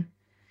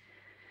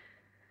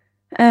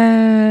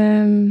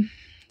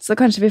 Så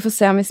kanskje vi får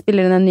se om vi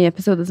spiller inn en ny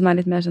episode som er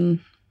litt mer sånn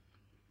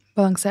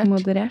balansert.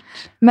 Moderert.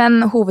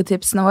 Men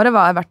hovedtipsene våre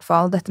var i hvert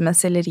fall dette med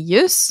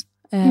sellerijus,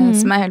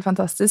 som er helt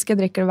fantastisk. Jeg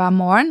drikker det hver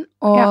morgen,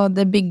 og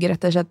det bygger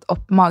rett og slett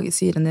opp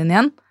magesyren din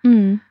igjen.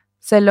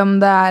 Selv om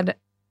det er...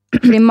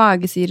 Fordi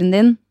magesyren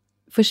din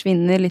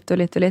forsvinner litt og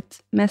litt og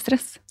litt med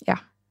stress. Ja.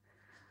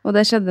 Og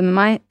det skjedde med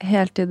meg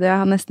helt til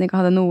jeg nesten ikke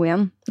hadde noe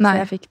igjen. Nei. Så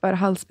jeg fikk bare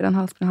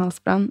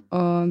halsbrann,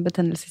 og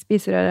betennelse i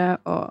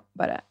spiserøret, og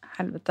bare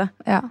helvete.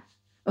 Ja.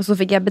 Og så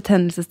fikk jeg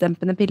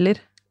betennelsesdempende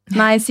piller.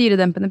 Nei,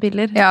 syredempende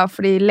piller. Ja,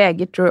 fordi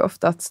leger tror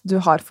ofte at du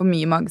har for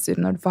mye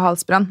magesyre når du får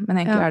halsbrann, men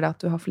egentlig er det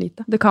at du har for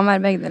lite. Det kan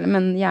være begge deler,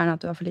 men gjerne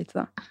at du har for lite,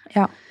 da.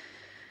 Ja.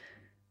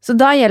 Så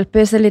da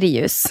hjelper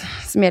sellerijus,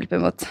 som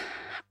hjelper mot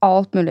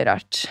alt mulig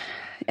rart.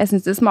 Jeg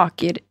synes det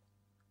smaker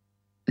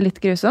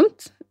litt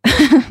grusomt.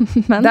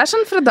 Men det er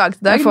sånn fra dag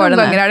til dag. Noen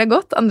ganger er det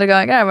godt, andre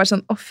ganger er det bare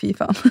sånn, fy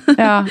faen.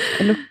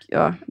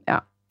 ja.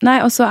 Nei,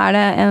 og så er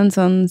det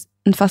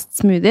en fast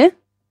smoothie,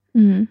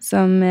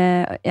 som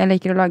jeg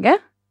liker å lage.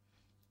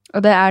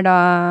 Og det er da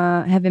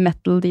heavy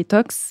metal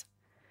detox.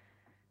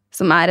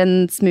 som en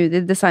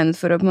smoothie designet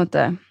for å på en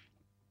måte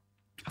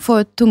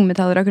få ut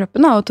tungmetaller av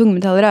kroppen, da. Og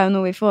tungmetaller jo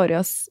noe vi får i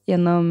oss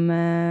gjennom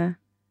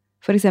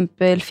for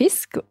eksempel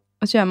fisk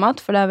og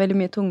sjømat, for det veldig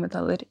mye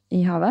tungmetaller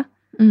i havet.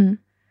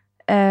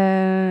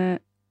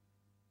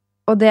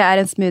 Og det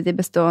en smoothie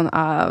bestående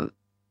av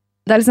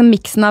det liksom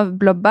miksen av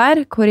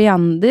blåbær,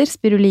 koriander,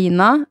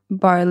 spirulina,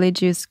 barley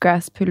juice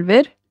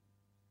grasspulver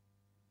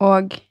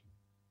og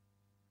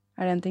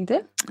det en ting til?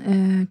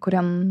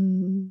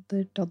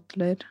 Koriander,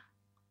 dadler.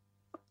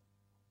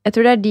 Jeg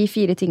tror det de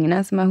 4 tingene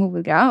som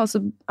hovedgreia, og så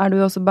det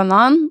jo også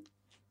banan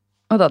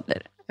og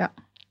dadler. Ja.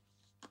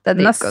 Det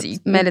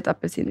dritgodt, med litt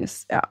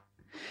appelsinjuice. Ja.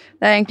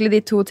 Det egentlig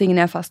de 2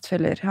 tingene jeg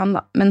fastfølger han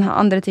da. Men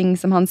andre ting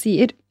som han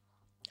sier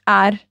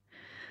at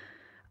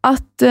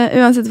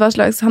uansett hva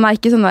slags, han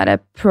ikke sånn der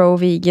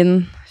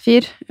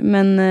pro-vegan-fyr,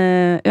 men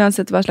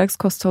uansett hva slags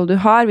kosthold du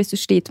har, hvis du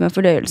sliter med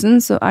fordøyelsen,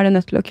 så du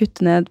nødt til å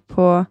kutte ned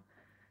på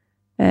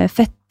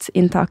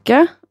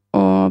fettinntaket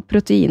og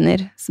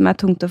proteiner som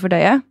tungt å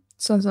fordøye.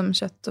 Sånn som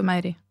kjøtt og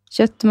meieri.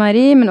 Kjøtt og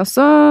meieri, men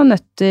også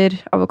nøtter,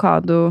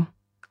 avokado,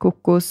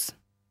 kokos,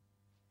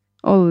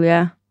 olje,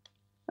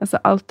 altså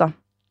alt da.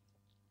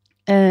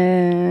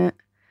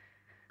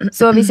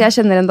 Så hvis jeg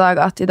kjenner en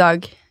dag at i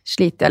dag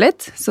sliter jeg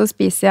litt, så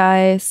spiser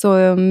jeg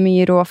så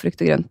mye rå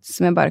frukt og grønt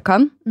som jeg bare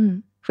kan.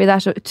 Fordi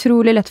det så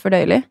utrolig lett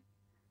fordøyelig.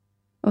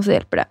 Og så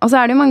hjelper det. Og så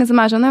det jo mange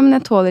som sånn, ja, men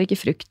jeg tåler ikke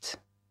frukt,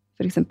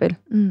 for eksempel.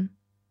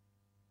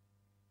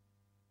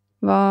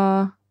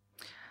 Har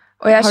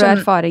du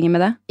erfaringer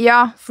med det?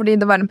 Ja, fordi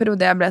det var en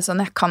periode jeg ble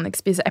sånn, jeg kan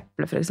ikke spise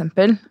eple, for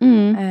eksempel.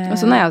 Og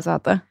sånn har jeg også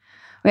hatt det.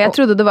 Og jeg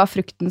trodde det var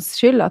fruktens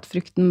skyld, at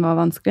frukten var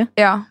vanskelig.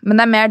 Ja, men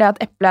det mer det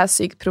at eple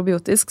sykt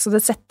probiotisk, så det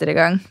setter i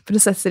gang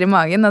prosesser i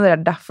magen, og det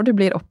derfor det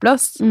blir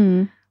oppblåst.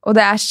 Og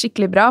det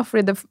skikkelig bra,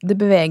 fordi det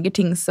beveger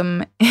ting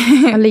som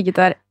har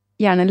ligget der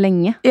gjerne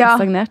lenge,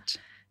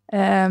 stagnert.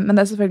 Men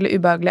det selvfølgelig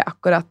ubehagelig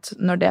akkurat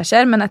når det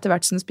skjer, men etter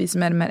hvert som du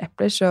spiser mer og mer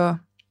epler, så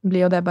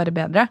blir jo det bare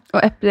bedre. Og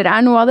epler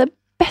noe av det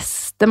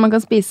beste man kan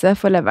spise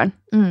for leveren.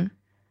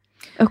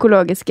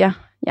 Økologiske,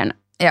 gjerne.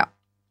 Ja.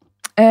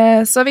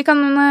 Så vi kan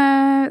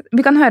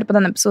høre på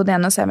denne episoden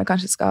igjen og se om vi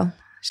kanskje skal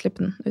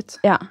slippe den ut.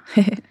 Ja.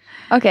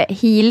 Ok,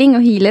 healing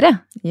og healere.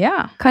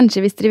 Ja.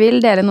 Kanskje hvis dere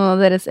vil dele noen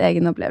av deres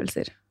egne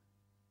opplevelser.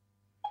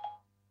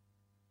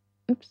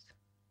 Ups.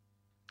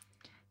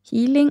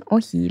 Healing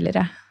og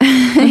healere.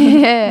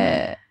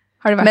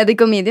 Har det vært?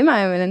 Medical medium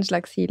jo vel en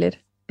slags healer.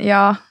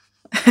 Ja.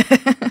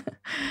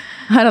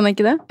 Har han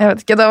ikke det? Jeg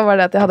vet ikke, da var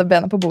det at jeg hadde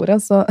bena på bordet,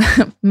 så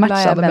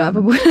matcha det bena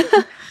på bordet.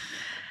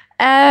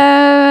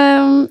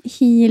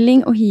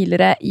 Healing og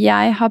healere.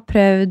 Jeg har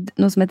prøvd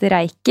noe som heter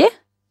reiki.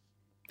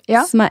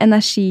 Ja. Som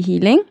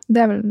energihealing.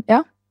 Det vel,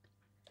 ja.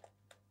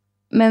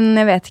 Men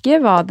jeg vet ikke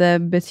hva det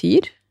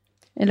betyr,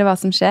 eller hva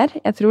som skjer.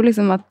 Jeg tror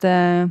liksom at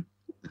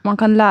man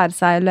kan lære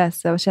seg å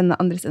lese og kjenne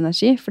andres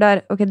energi.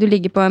 For ok, du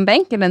ligger på en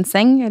benk, eller en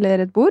seng,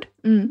 eller et bord.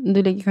 Du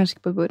ligger kanskje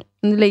ikke på et bord,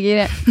 men du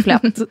ligger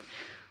flatt.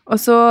 Og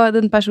så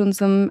den personen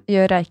som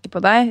gjør reiki på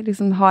deg,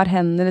 liksom har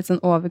hendene litt sånn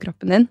over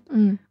kroppen din,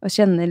 og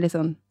kjenner litt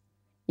sånn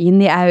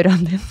inn i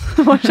auraen din,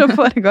 hva som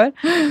foregår.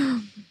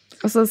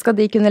 Og så skal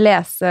de kunne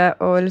lese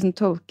og liksom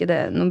tolke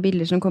det, noen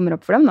bilder som kommer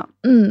opp for dem, da.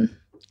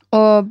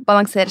 Og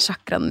balansere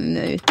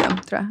chakraene ut igjen,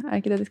 tror jeg. Det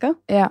ikke det de skal?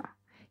 Ja.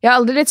 Jeg har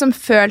aldri liksom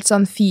følt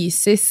sånn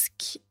fysisk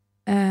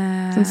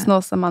sånn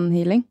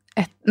Snåsamann-healing?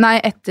 Nei,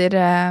 etter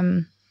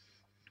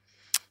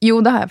jo,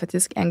 det har jeg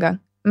faktisk en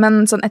gang.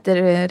 Men sånn etter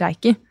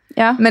reiki.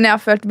 Ja. Men jeg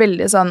har følt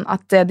veldig sånn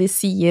at det de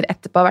sier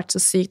etterpå har vært så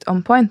sykt on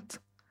point.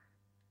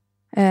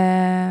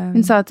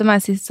 Hun sa til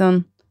meg sist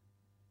sånn,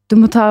 du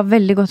må ta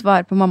veldig godt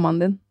vare på mammaen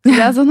din. Så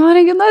jeg sånn,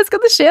 herregud, nei,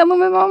 skal det skje noe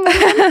med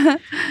mammaen?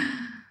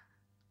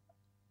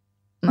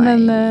 Men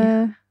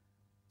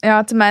ja,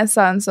 til meg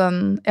sa hun sånn,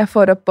 jeg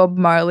får opp Bob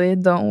Marley,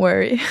 don't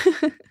worry.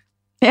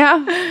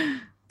 Ja.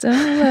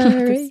 Don't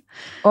worry.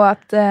 Og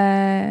at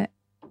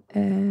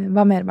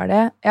hva mer var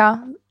det? Ja,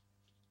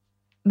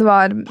 det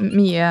var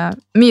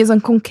mye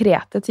sånn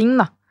konkrete ting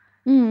da,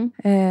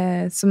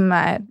 som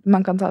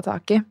man kan ta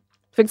tak i.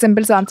 For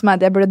eksempel sa han til meg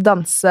at jeg burde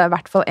danse i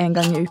hvert fall en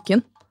gang i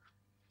uken.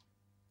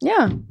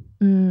 Ja.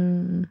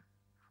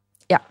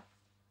 Ja.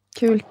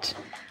 Kult.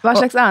 Hva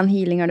slags annen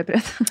healing har du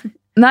prøvd?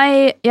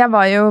 Nei, jeg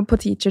var jo på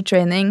teacher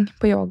training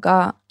på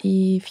yoga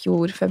i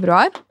fjor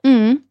februar.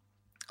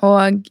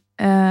 Og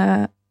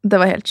det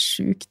var helt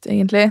sjukt,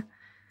 egentlig.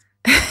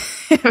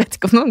 Jeg vet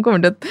ikke om noen kommer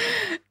til å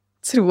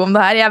tro om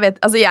det her. Jeg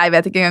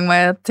vet ikke engang hva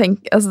jeg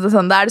tenker. Altså, det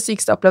det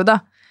sykeste jeg opplevde, da.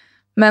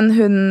 Men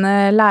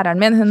læreren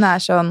min, hun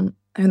sånn,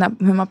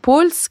 hun var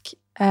polsk.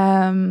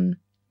 Hun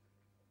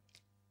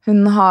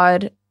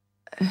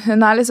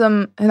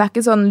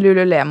ikke sånn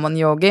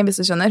Lululemon-yogi, hvis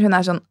du skjønner. Hun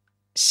sånn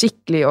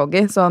skikkelig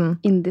yogi. Sånn,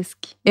 indisk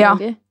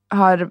yogi. Ja,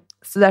 har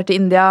studert i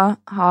India,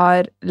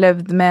 har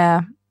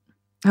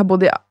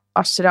bodd i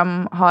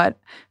ashram, har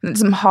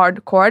liksom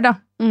hardcore, da.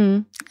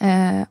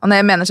 Og når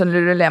jeg mener sånn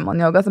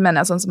Lululemon-yoga, så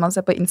mener jeg sånn som man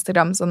ser på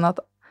Instagram, sånn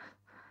at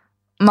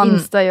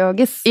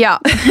Insta-yogis. Ja.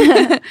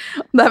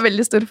 Det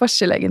veldig stor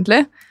forskjell,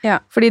 egentlig. Ja.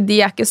 Fordi de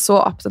ikke så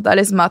opptatt av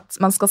liksom at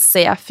man skal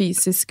se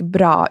fysisk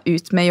bra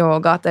ut med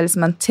yoga, at det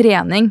liksom en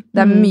trening.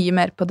 Det mye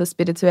mer på det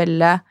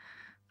spirituelle,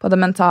 på det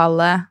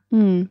mentale,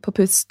 på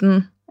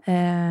pusten.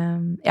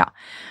 Ja.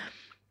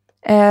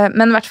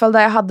 Men i hvert fall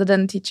da jeg hadde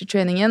den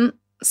teacher-trainingen,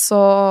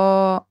 så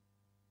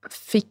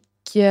fikk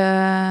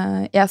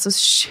jeg så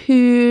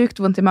sjukt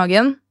vondt i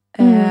magen.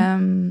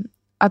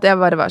 At jeg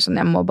bare var sånn,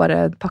 jeg må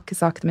bare pakke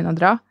sakene mine og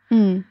dra.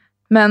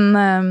 Men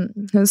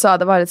hun sa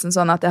det var litt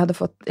sånn at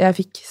jeg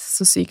fikk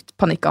så sykt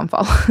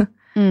panikkanfall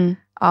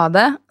av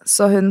det.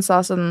 Så hun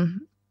sa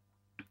sånn,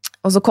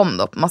 og så kom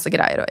det opp masse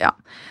greier.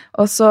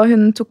 Og så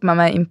hun tok meg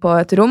med inn på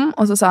et rom,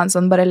 og så sa hun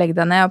sånn, bare legg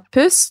deg ned og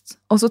pust.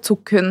 Og så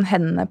tok hun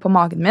hendene på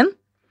magen min.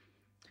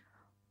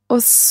 Og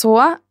så,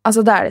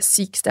 altså det det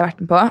sykeste jeg har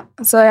vært med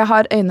på. Så jeg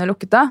har øynene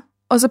lukket da,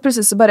 og så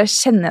plutselig så bare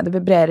kjenner jeg det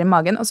vibrerer i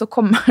magen, og så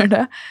kommer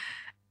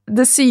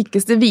det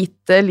sykeste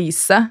hvite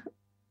lyset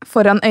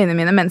foran øynene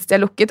mine mens de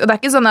lukket. Og det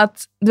ikke sånn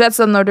at, du vet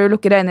sånn når du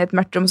lukker øynene i et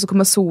mørkt rom, så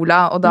kommer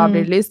sola, og da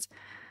blir det lyst.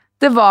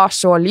 Det var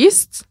så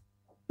lyst.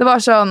 Det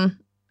var sånn,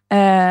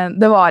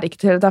 det var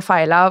ikke til å ta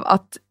feil av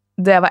at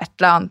det var et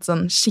eller annet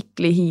sånn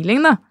skikkelig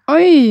healing da.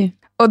 Oi!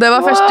 Og det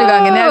var første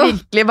gangen jeg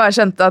virkelig bare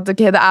skjønte at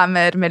ok, det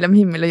mer mellom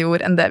himmel og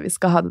jord enn det vi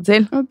skal ha det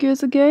til. Å Gud,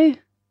 så gøy.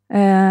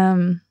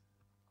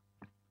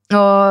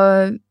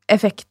 Og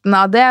effekten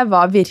av det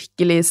var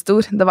virkelig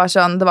stor. Det var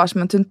som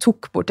at hun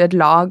tok bort et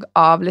lag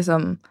av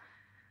liksom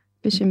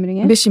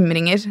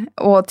bekymringer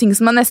og ting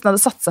som man nesten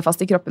hadde satt seg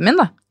fast i kroppen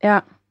min da. Ja,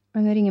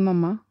 men jeg ringer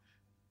mamma.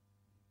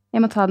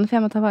 Jeg må ta den, for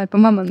jeg må ta vare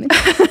på mammaen min.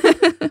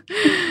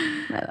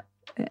 Neida.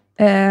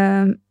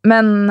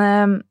 Men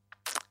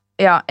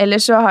ja,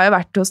 ellers så har jeg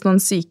vært hos noen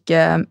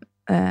syke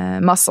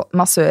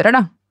massører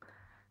da.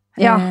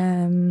 Ja.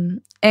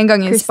 En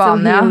gang i Crystal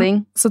Spania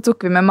healing. så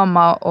tok vi med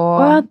mamma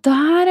Å,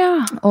 der ja.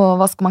 og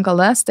hva skal man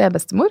kalle det?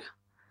 Stebestemor?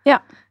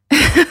 Ja.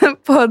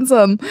 På en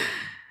sånn,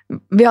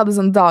 vi hadde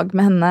sånn dag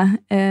med henne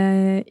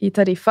i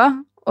Tarifa,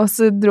 og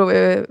så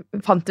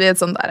fant vi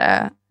et sånn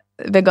der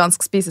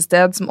vegansk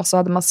spisested som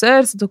også hadde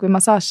massør, så tok vi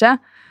massasje.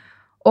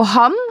 Og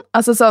han,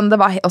 altså sånn, det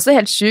var også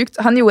helt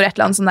sykt, han gjorde et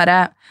eller annet sånn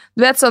der,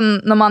 du vet sånn,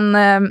 når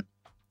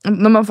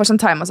man får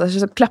sånn thai-massasje,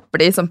 så klapper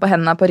de sånn på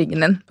hendene på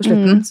ryggen din på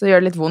slutten, så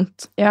gjør det litt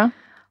vondt. Ja.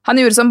 Han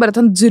gjorde sånn bare at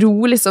han dro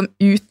liksom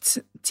ut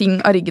ting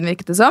av ryggen,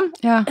 virket det som.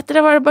 Ja. Etter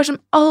det var det bare som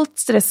alt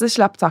stresset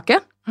slapp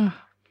taket.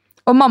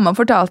 Og mamma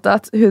fortalte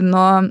at hun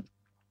og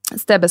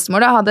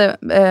stebestemor da,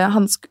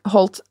 han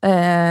holdt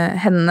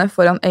hendene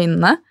foran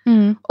øynene,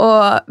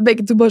 og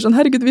begge to bare sånn,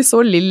 herregud, vi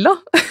så lilla.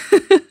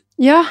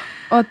 Ja,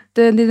 og at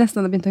de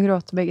nesten hadde begynt å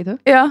gråte begge to.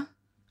 Ja.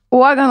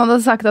 Og han hadde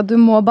sagt at du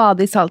må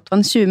bade i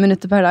saltvann 20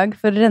 minutter per dag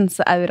for å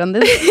rense auraen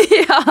din.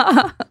 Ja.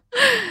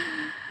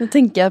 Det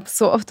tenker jeg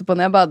så ofte på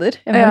når jeg bader.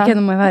 Jeg bare, ok,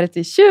 nå må jeg være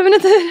ute i 20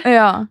 minutter.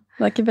 Ja.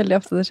 Det ikke veldig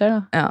ofte det skjer da.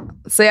 Ja.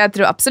 Så jeg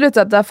tror absolutt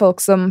at det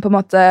folk som på en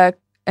måte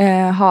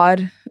har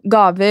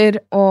gaver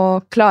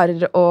og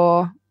klarer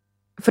å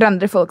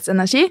forandre folks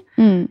energi.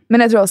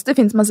 Men jeg tror også det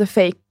finnes masse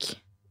fake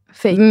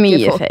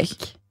Mye folk.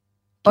 fake.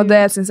 Og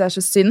det synes jeg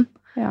så synd.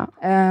 Ja.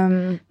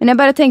 Men jeg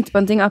bare tenkte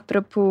på en ting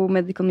apropos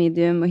medical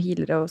medium og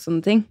healere og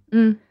sånne ting.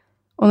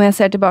 Og når jeg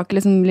ser tilbake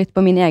liksom litt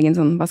på min egen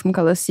sånn, hva skal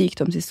man kalle det,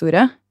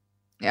 sykdomshistorie.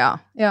 Ja,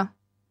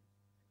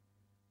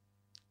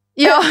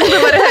 det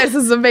bare høres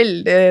så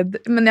veldig,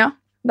 men ja,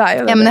 det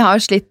jo det. Ja, men jeg har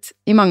jo slitt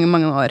i mange,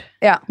 mange år.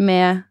 Ja.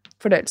 Med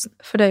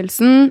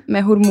fordøyelsen,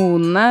 med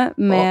hormonene,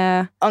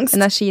 med angst.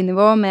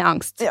 Energinivå, med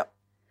angst. Ja.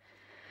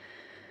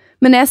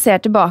 Men når jeg ser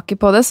tilbake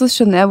på det, så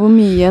skjønner jeg hvor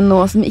mye nå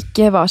som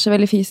ikke var så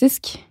veldig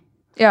fysisk.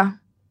 Ja.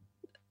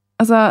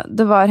 Altså,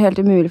 det var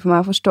helt umulig for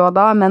meg å forstå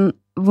da, men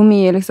hvor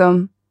mye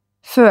liksom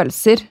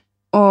følelser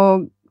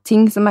og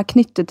ting som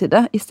knyttet til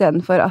det, i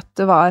stedet for at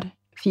det var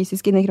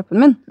fysisk inni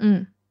kroppen min.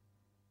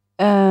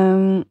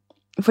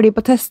 Fordi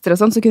på tester og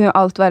sånn, så kunne jo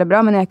alt være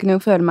bra, men jeg kunne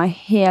jo føle meg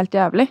helt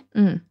jævlig.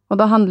 Og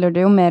da handler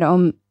det jo mer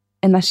om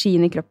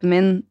energien i kroppen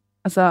min,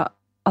 altså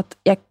at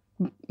jeg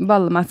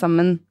baller meg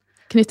sammen.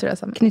 Knytter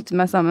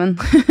meg sammen.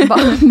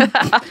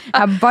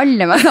 Jeg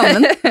baller meg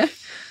sammen.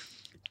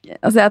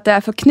 Altså at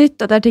jeg får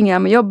knytt, at det ting jeg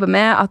må jobbe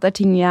med, at det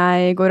ting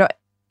jeg går og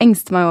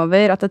engster meg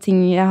over, at det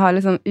ting jeg har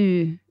liksom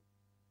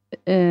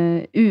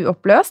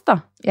uoppløst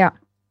da. Ja,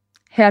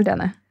 helt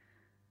enig.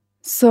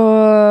 Så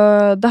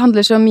det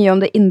handler så mye om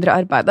det indre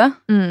arbeidet,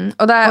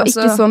 og også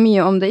ikke så mye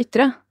om det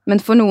ytre.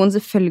 Men for noen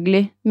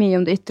selvfølgelig mye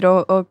om det ytre,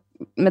 og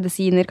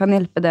medisiner kan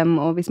hjelpe dem,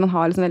 og hvis man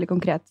har liksom veldig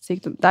konkret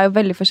sykdom. Det jo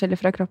veldig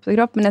forskjellig fra kropp til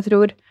kropp, men jeg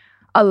tror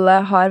alle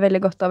har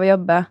veldig godt av å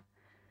jobbe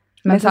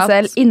med seg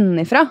selv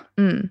innenfra.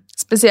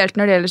 Spesielt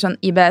når det gjelder sånn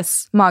IBS,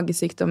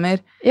 magesykdommer.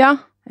 Ja,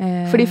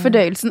 fordi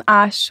fordøyelsen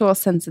så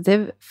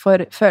sensitiv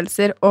for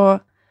følelser,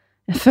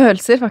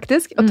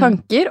 faktisk, og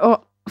tanker,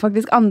 og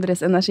faktisk andres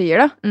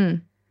energier da.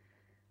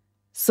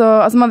 Så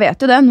altså, man vet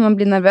jo det, når man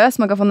blir nervøs,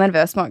 man kan få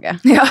nervøs mage.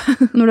 Ja.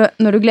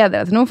 Når du gleder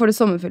deg til noe, får du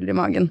sommerfugler i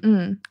magen.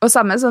 Og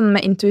samme sånn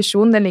med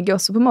intuisjon, den ligger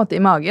også på en måte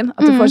i magen,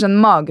 at du får sånn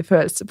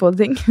magefølelse på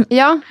ting.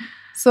 Ja,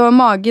 så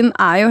magen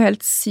jo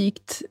helt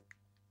sykt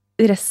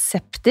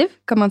reseptiv,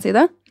 kan man si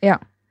det, Ja.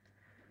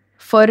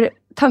 for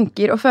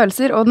tanker og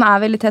følelser, og den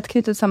er veldig tett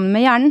knyttet sammen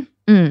med hjernen.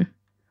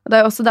 Og det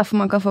er også derfor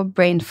man kan få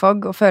brain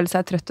fog og føle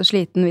seg trøtt og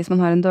sliten hvis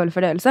man har en dårlig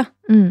fordøyelse.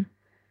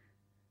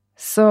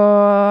 Så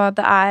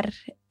det er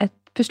et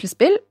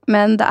puslespill,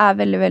 men det er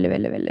veldig, veldig,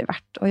 veldig, veldig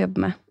verdt å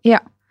jobbe med.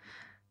 Ja.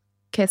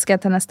 Ok, skal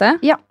jeg ta neste?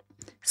 Ja.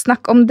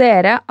 Snakk om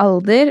dere,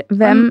 alder,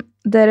 hvem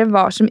dere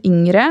var som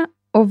yngre,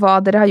 og hva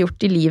dere har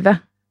gjort i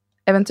livet.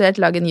 Eventuelt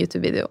lage en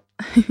YouTube-video.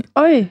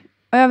 Oi,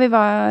 ja, vi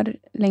var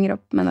lenger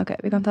opp, men ok,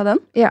 vi kan ta den.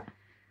 Ja.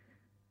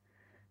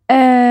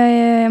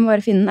 Jeg må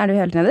bare finne den. Er du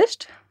helt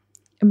nederst?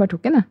 Jeg bare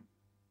tok den, jeg.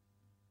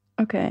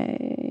 Ok.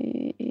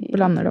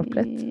 Blander det opp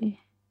litt.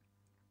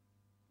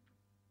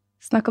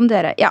 Snakk om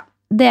dere. Ja,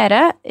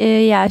 dere,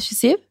 jeg er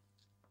 27.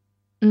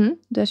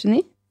 Du er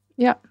 29.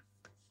 Ja.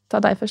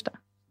 Ta deg først, da.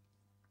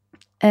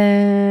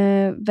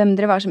 Hvem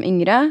dere var som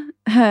yngre?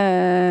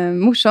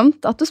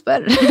 Morsomt at du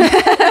spør.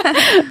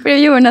 For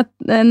vi gjorde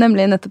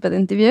nemlig nettopp et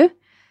intervju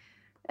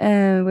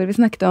hvor vi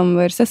snakket om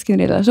vår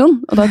søskenrelasjon,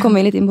 og da kom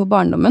vi litt inn på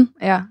barndommen.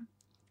 Ja.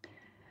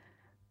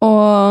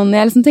 Og når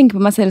jeg liksom tenker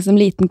på meg selv som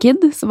liten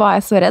kid, så var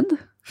jeg så redd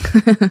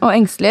og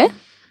engstelig.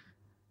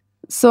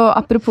 Så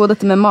apropos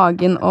dette med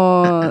magen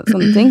og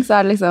sånne ting, så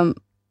er det liksom,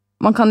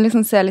 man kan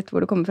liksom se litt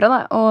hvor det kommer fra da,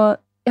 og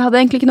jeg hadde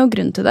egentlig ikke noe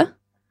grunn til det.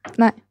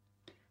 Nei.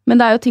 Men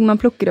det er jo ting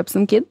man plukker opp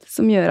som kid,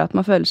 som gjør at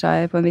man føler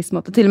seg på en viss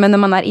måte. Til og med når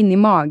man er inne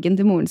i magen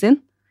til moren sin,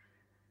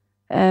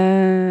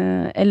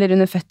 eller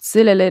under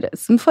fødsel, eller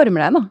som former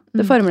deg da.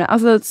 Det former deg.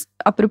 Altså,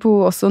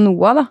 apropos også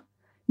Noah da.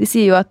 De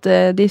sier jo at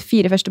de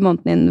 4 første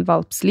månedene i en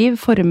valps liv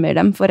former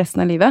dem for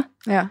resten av livet.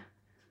 Ja.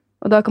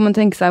 Og da kan man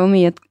tenke seg hvor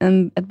mye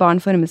et barn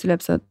formes i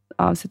løpet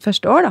av sitt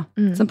første år da.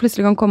 Som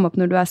plutselig kan komme opp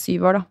når du er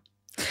 7 år da.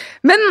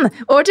 Men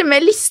over til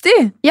mer listig.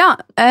 Ja,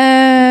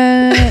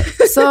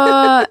 så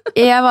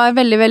jeg var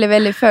veldig, veldig,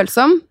 veldig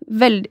følsom.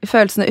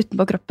 Følelsene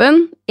utenpå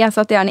kroppen. Jeg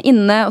satt gjerne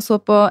inne og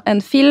så på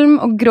en film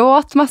og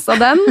gråt masse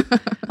av den.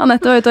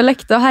 Anette var ute og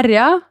lekte og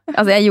herja.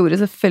 Altså, jeg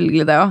gjorde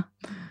selvfølgelig det også.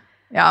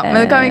 Ja,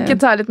 men kan vi ikke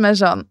ta litt mer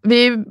sånn?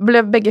 Vi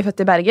ble begge født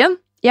i Bergen.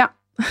 Ja.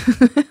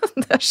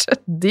 Det er så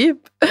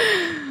dyp.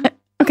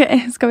 Ok,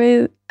 skal vi...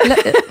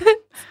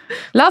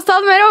 La oss ta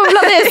det mer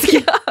overfladisk!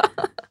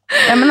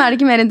 Ja, men er det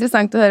ikke mer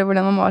interessant å høre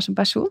hvordan man var som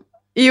person?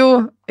 Jo,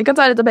 vi kan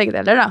ta litt av begge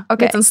deler da.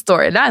 Okay. Litt sånn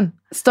storyline.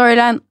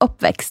 Storyline,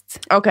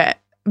 oppvekst. Ok,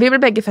 vi ble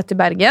begge født i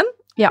Bergen.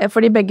 Ja.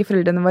 Fordi begge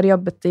foreldrene våre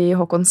jobbet i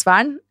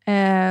Håkonsvern,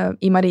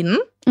 i marinen.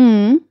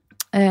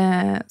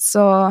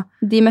 Så...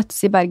 De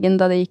møttes i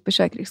Bergen da de gikk på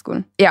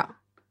Sjøkrigsskolen. Ja,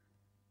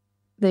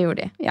 det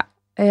gjorde de. Ja.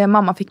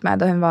 Mamma fikk meg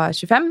da hun var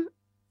 25.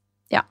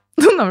 Ja.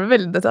 Nå ble det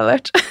veldig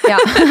detaljert. Ja.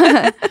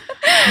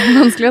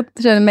 Vanskelig å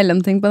kjøre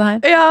mellomting på det her.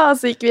 Ja,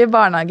 så gikk vi i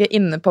barnehage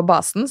inne på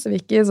basen, så vi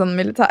gikk i sånn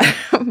militær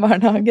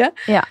barnehage.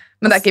 Ja.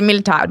 Men det er ikke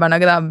militær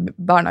barnehage, det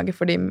er barnehage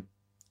for de...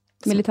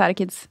 Militære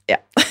kids. Ja.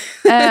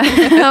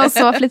 Og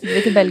så flyttet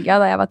vi til Belgia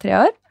da jeg var 3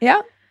 år.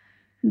 Ja.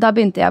 Da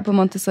begynte jeg på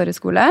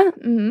Montessori-skole,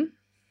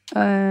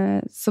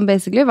 som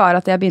basically var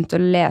at jeg begynte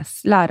å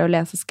lære å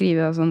lese og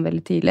skrive og sånn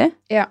veldig tidlig.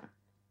 Ja.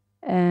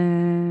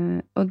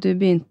 Og du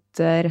begynte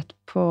rett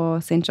på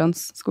St.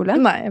 John's skole?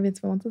 Nei, jeg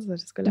begynte på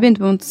Montessori-skole. Du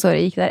begynte på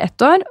Montessori, gikk der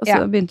 1 år, og så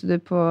begynte du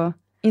på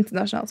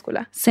internasjonal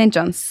skole. St.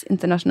 John's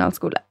internasjonal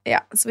skole.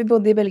 Ja, så vi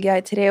bodde i Belgia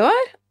i 3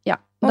 år. Ja,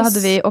 da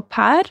hadde vi au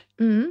pair.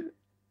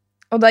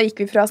 Og da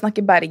gikk vi fra å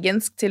snakke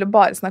bergensk til å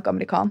bare snakke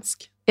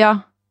amerikansk. Ja,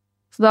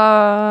 så da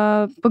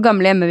på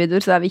gamle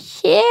hjemmevideoer så er vi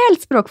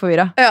helt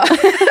språkforvirret. Ja.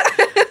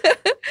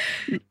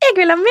 Jeg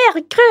vil ha mer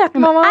krøk,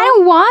 mamma! I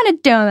don't wanna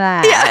do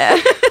that!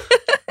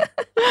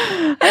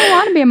 I don't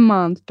wanna be a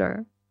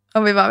monster.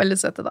 Og vi var veldig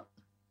søte da.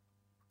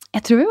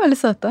 Jeg tror vi var litt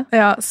søte.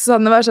 Ja,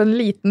 Susanne var sånn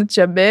liten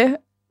chubby.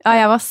 Ja,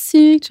 jeg var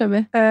sykt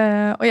chubby.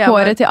 Og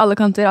håret til alle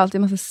kanter,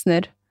 alltid masse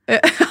snørr.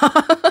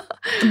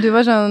 Du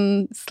var sånn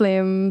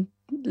slim,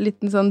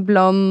 liten sånn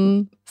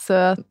blond,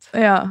 søt.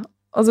 Ja,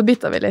 og så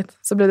bytta vi litt.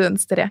 Så ble du en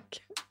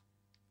strek.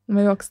 Når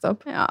vi vokste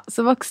opp. Ja,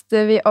 så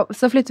vokste vi opp.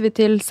 Så flyttet vi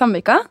til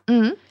Sandvika.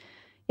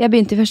 Jeg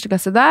begynte i 1.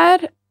 klasse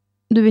der.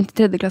 Du begynte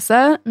i 3.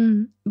 klasse.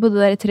 Bodde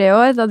der i 3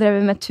 år. Da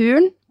drev vi med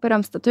turn. På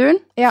Ramstad-turen.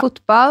 Ja.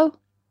 Fotball.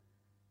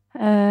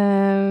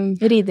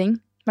 Ridning.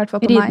 I hvert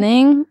fall på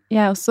Ridning.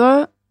 Jeg også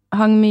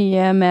hang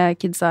mye med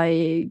kidsa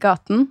i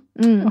gaten.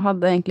 Og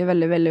hadde egentlig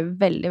veldig, veldig,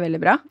 veldig,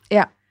 veldig bra.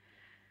 Ja.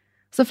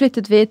 Så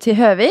flyttet vi til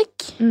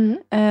Høvik.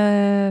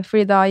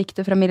 Fordi da gikk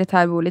det fra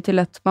militærbolig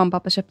til at mamma og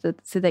pappa kjøpte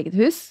sitt eget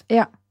hus.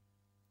 Ja.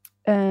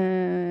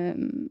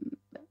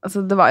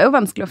 Altså, det var jo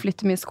vanskelig å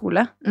flytte mye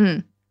skole.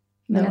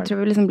 Men jeg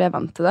tror vi liksom ble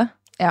vant til det.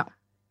 Ja.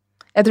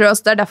 Jeg tror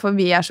også det er derfor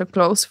vi er så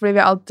close, fordi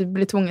vi alltid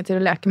blir tvunget til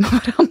å leke med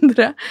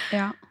hverandre.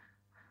 Ja.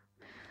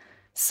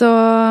 Så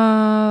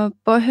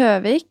på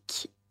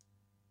Høvik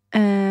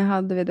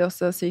hadde vi det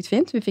også sykt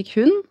fint. Vi fikk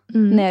hund,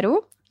 Nero.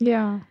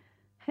 Ja.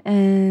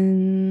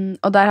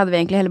 Og der hadde vi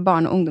egentlig hele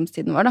barne- og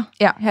ungdomstiden vår da.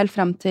 Ja. Helt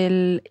frem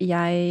til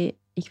jeg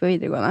gikk på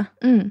videregående.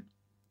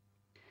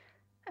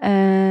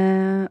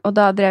 Og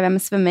da drev jeg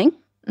med svømming.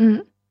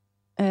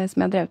 Som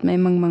jeg har drevet med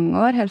i mange,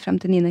 mange år, helt frem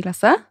til 9.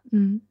 klasse.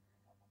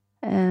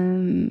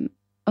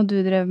 Og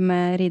du drev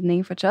med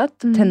ridning fortsatt.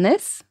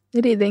 Tennis.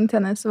 Riding,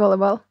 tennis,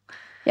 volleyball.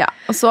 Ja,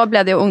 og så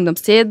ble det jo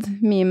ungdomstid.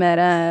 Mye mer...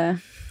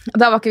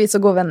 Da var ikke vi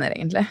så gode venner,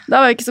 egentlig. Da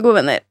var vi ikke så gode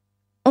venner.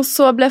 Og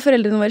så ble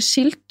foreldrene våre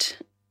skilt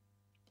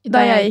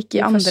da jeg gikk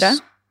i andre.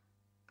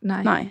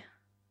 Nei.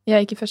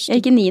 Jeg gikk i første.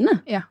 Jeg gikk i 9.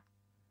 Ja.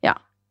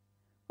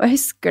 Og jeg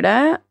husker det,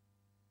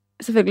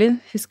 selvfølgelig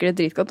husker det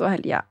dritgodt, det var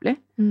helt jævlig.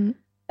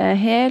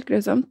 Helt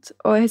grusomt.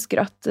 Og jeg husker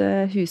at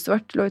huset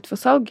vårt lå ut for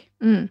salg.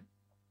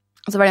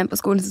 Og så var det en på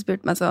skolen som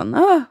spurte meg sånn,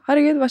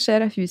 herregud, hva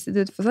skjer av huset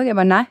ditt ut for salg? Jeg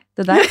bare, nei,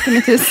 det der er ikke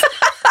mitt hus.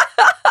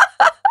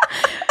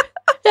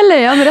 Jeg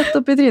løy han rett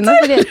opp i trynet.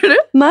 Tøller du?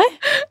 Nei,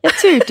 jeg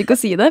turte ikke å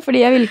si det,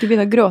 fordi jeg ville ikke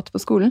begynne å gråte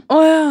på skolen.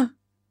 Ja.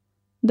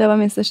 Det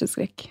var min største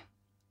skrekk.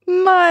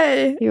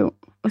 Nei. Jo,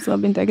 og så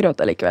begynte jeg å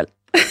gråte likevel.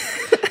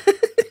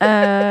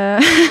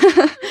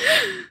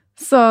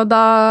 Så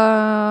da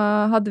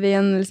hadde vi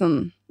en liksom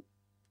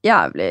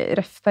jævlig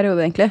røff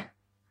periode, egentlig.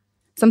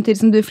 Samtidig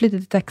som du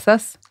flyttet til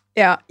Texas.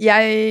 Ja,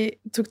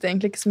 jeg tok det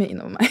egentlig ikke så mye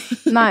innover meg.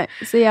 Nei,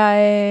 så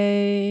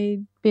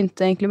jeg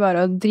begynte egentlig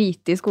bare å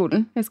drite i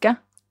skolen, husker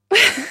jeg.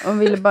 Og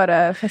ville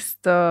bare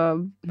feste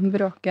og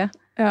bråke.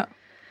 Ja.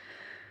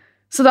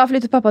 Så da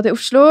flyttet pappa til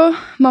Oslo.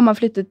 Mamma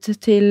flyttet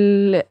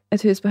til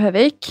et hus på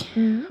Høvik.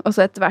 Og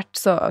så etter hvert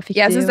så fikk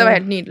jeg synes det var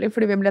helt nydelig,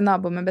 fordi vi ble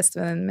nabo med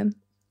bestevennen min.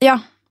 Ja.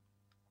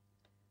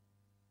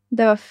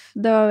 Det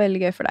var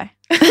veldig gøy for deg.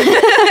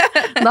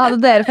 Da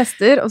hadde dere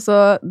fester, og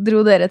så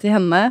dro dere til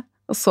henne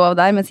og sov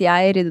der, mens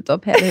jeg ryddet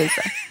opp hele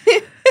huset.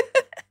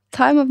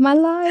 Time of my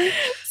life.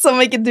 Som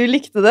ikke du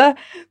likte det.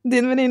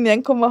 Din venninne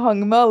igjen kom og hang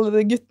med alle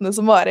de guttene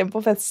som var igjen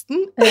på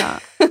festen. Ja,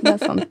 det er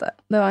sant det.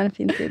 Det var en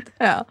fin tid.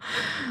 Ja.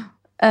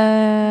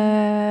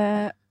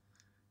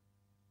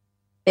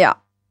 Ja.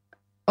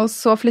 Og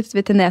så flyttet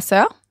vi til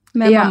Nesøya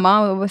med mamma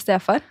og vår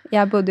stefar.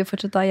 Jeg bodde jo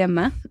fortsatt da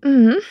hjemme.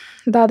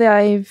 Da hadde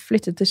jeg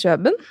flyttet til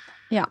Kjøben.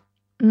 Ja.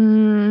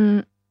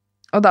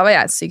 Og da var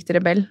jeg sykt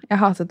rebell.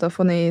 Jeg hatet å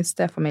få ny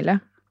stefamilie.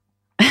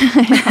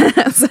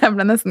 Så jeg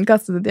ble nesten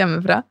kastet ut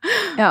hjemmefra.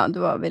 Ja, du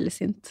var veldig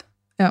sint.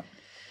 Ja.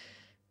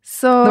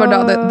 Så... Det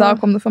var da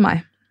kom det for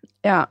meg.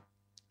 Ja.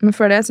 Men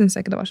før det synes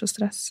jeg ikke det var så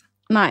stress.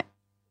 Nei,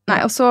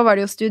 og så var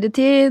det jo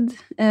studietid.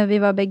 Vi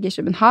var begge i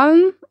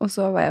København, og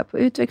så var jeg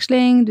på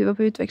utveksling. Du var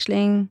på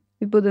utveksling.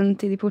 Vi bodde en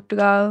tid i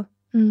Portugal.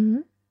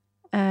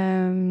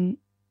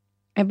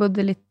 Jeg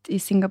bodde litt i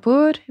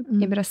Singapore,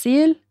 i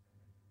Brasil.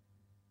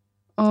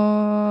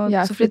 Og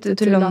så flyttet du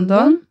til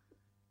London.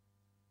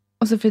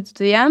 Og så flyttet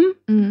du hjem,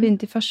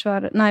 begynte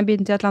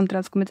i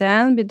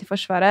Atlanterhavskomiteen, begynte i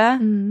Forsvaret.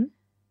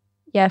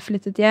 Jeg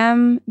flyttet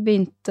hjem,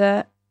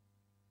 begynte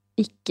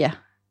ikke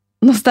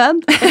noe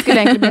sted. Jeg skulle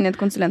egentlig begynne i et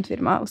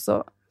konsulentfirma, og så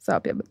sa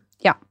opp jobben.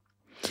 Ja.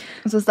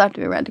 Og så startet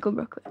vi Radical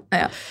Broccoli.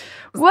 Ja.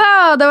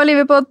 Wow, det var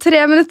livet på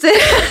 3 minutter!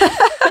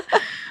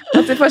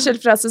 Og til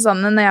forskjell fra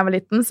Susanne, når jeg var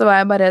liten, så var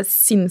jeg bare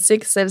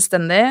sinnssykt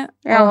selvstendig.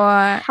 Ja, og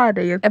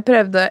jeg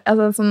prøvde,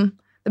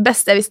 det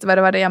beste jeg visste var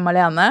å være hjemme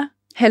alene.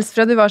 Helst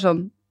fra du var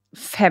sånn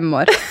 5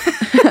 år.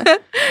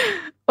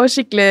 Og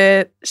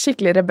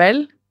skikkelig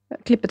rebell.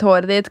 Klippet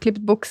håret ditt,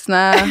 klippet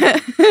buksene.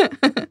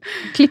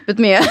 Klippet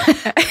mye.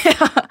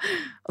 Ja.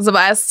 Og så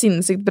var jeg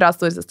sinnssykt bra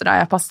storesøster da.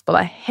 Jeg passet på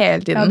deg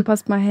hele tiden. Ja, du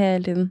passet på meg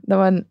hele tiden. Det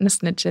var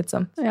nesten litt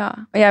slitsomt. Ja,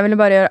 og jeg ville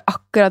bare gjøre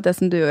akkurat det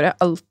som du gjorde,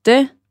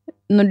 alltid.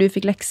 Når du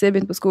fikk lekser,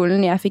 begynte på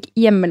skolen, jeg fikk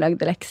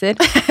hjemmelagde lekser.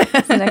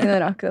 Så jeg kunne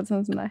gjøre akkurat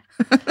sånn som deg.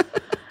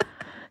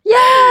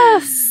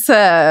 Yes!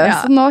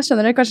 Ja. Så nå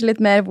skjønner dere kanskje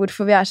litt mer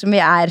hvorfor vi er som vi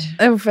er.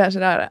 Hvorfor vi er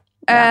så rare.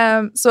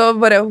 Ja. Så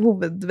våre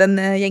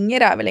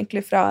hovedvennegjenger er vel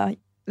egentlig fra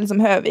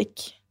liksom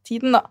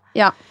Høvik-tiden da.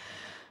 Ja.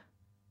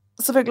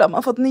 Selvfølgelig har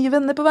man fått nye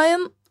venner på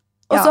veien.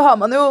 Og så har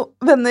man jo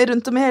venner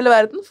rundt om i hele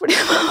verden, fordi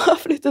man har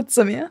flyttet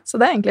så mye. Så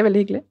det er egentlig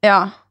veldig hyggelig. Ja,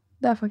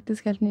 det er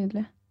faktisk helt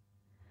nydelig.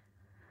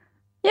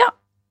 Ja,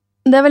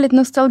 det var litt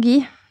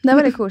nostalgi. Det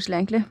var litt koselig,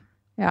 egentlig.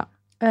 Ja.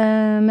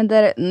 Men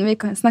vi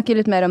kan snakke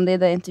litt mer om det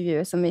i det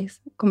intervjuet som vi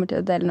kommer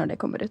til å dele når det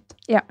kommer ut.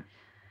 Ja.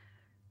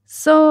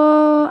 Så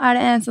er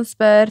det en som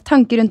spør,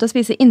 tanker rundt å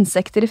spise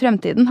insekter i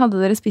fremtiden.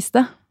 Hadde dere spist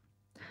det?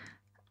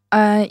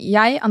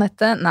 Jeg,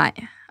 Annette, nei.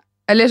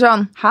 Eller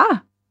sånn. Hæ?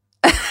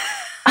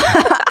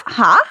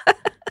 Hæ?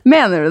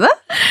 Mener du det?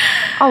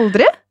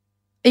 Aldri?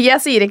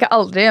 Jeg sier ikke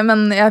aldri,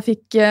 men jeg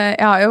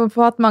har jo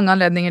hatt mange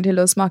anledninger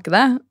til å smake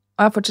det, og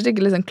jeg har fortsatt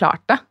ikke liksom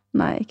klart det.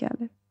 Nei, ikke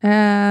heller.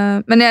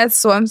 Men jeg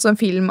så en sånn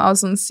film av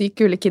sånne sykt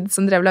kule kids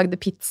som drev og lagde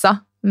pizza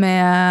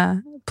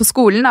på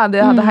skolen. Da.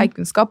 De hadde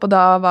heikunnskap, og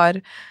da var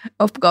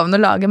oppgaven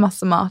å lage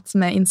masse mat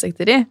med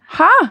insekter i.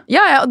 Hæ?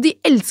 Ja, og de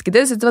elsket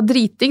det. De syntes det var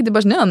dritdigg. De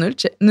bare sånn,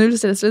 null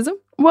stress, liksom.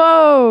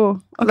 Wow!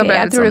 Ok,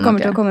 jeg tror det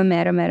kommer til å okay. komme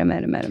mer og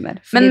mer.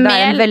 Fordi det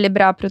er en veldig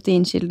bra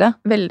proteinkilde.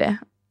 Veldig.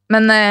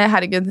 Men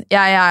herregud,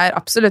 jeg er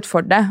absolutt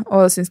for det,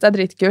 og synes det er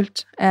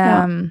dritkult.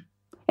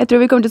 Jeg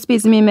tror vi kommer til å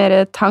spise mye mer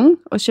tang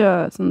og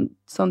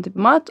sånn type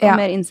mat, og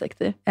mer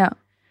insekter. Ja.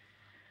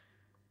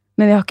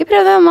 Men vi har ikke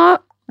prøvd det ennå.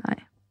 Nei.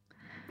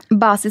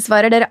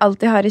 Basisvarer dere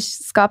alltid har i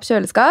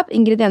kjøleskap,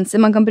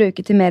 ingredienser man kan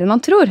bruke til mer enn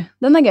man tror.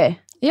 Den er gøy.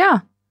 Ja.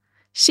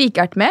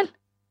 Kikertmel.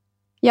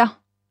 Ja.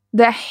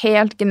 Det er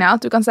helt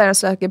genialt. Du kan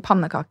seriøst lage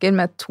pannekaker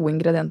med 2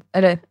 ingredienter.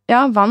 Eller?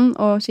 Ja, vann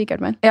og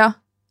kikertmel. Ja.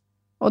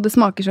 Og det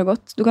smaker så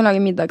godt. Du kan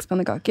lage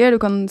middagspannekaker, du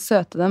kan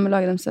søte dem og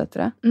lage dem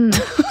søtere.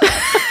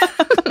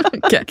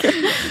 Ok.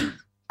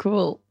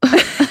 Cool.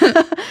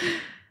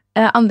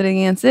 Andre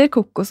ingredienser,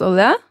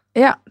 kokosolje.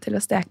 Ja, til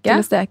å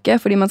steke.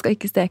 Fordi man skal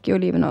ikke steke i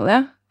olivenolje.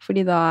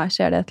 Fordi da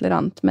skjer det et eller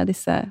annet med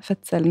disse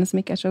fettcellene som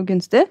ikke er så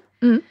gunstig.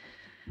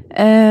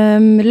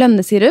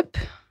 Lønnesirup,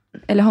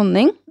 eller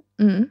honning,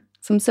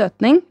 som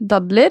søtning.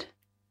 Dadler,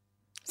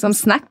 som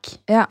snack.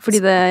 Ja. Fordi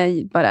det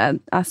bare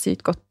er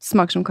sykt godt.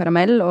 Smaker som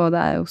karamell, og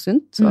det er jo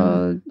sunt. Og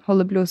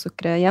holder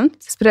blodsukkeret jevnt.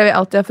 Så prøver vi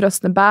alltid å ha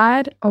frosne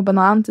bær og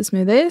banan til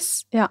smoothies.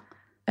 Ja.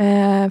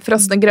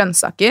 Frosne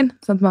grønnsaker,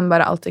 sånn at man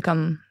bare alltid kan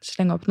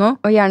slenge opp noe.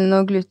 Og gjerne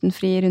noe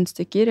glutenfri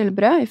rundstykker eller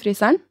brød i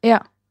fryseren. Ja.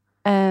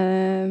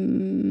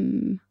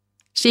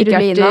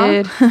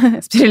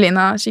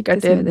 Spirulina,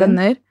 kikerter,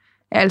 bønner.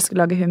 Jeg elsker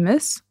å lage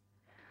hummus.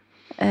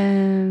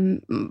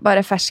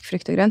 Bare fersk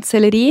frukt og grønt.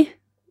 Selleri,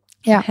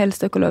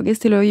 helst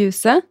økologisk, til å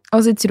juse.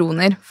 Og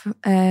sitroner.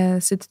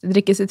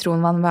 Drikke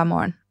sitronvann hver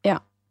morgen. Ja.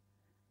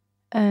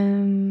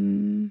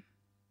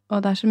 Og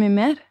det er så mye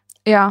mer.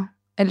 Ja.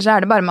 Ellers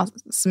er det bare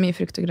så mye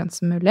frukt og grønt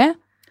som mulig.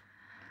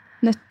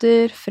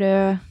 Nøtter,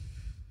 frø.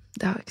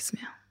 Det har vi ikke så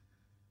mye.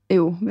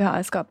 Jo, vi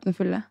har skapene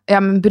fulle. Ja,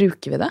 men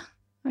bruker vi det?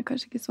 Det er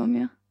kanskje ikke så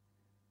mye.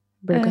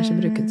 Burde kanskje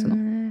bruke det til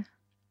noe.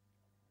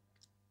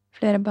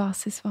 Flere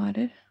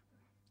basisvarer.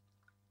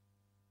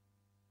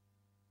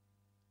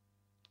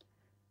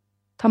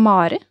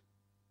 Tamari.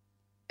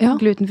 Ja.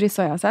 Glutenfri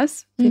sojasaus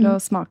til å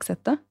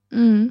smaksette.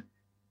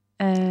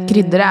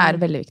 Krydderet er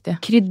veldig viktig.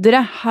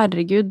 Krydderet,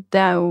 herregud,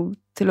 det er jo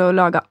til å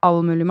lage all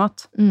mulig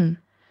mat.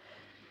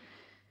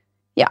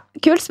 Ja,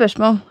 kult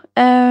spørsmål.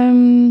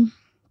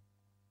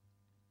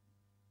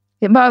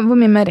 Hvor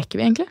mye mer rekker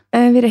vi egentlig?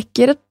 Vi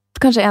rekker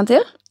kanskje en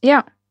til. Ja.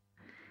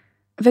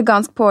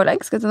 Vegansk pålegg,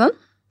 skal vi ta den?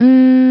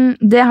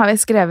 Det har vi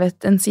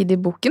skrevet en side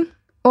i boken.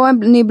 Og en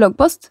ny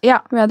bloggpost. Ja.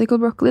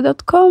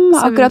 Radicalbroccoli.com.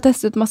 Akkurat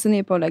testet ut masse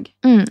nye pålegg.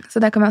 Så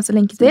det kan vi også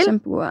linke til.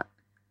 Kjempegode.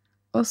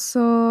 Og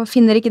så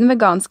finner ikke den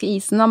veganske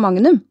isen av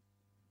Magnum.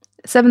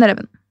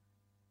 7-Eleven.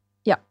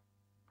 Ja.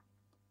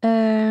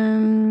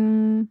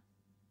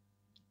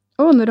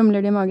 Nå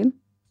rumler det i magen.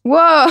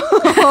 Wow!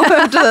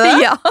 Hørte du det?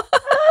 Ja.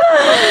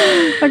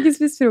 Jeg har ikke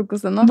spist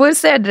frokost ennå. Hvor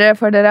ser dere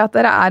for dere at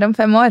dere er om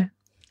 5 år?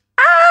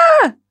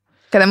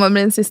 Okay, det må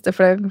bli den siste,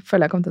 for det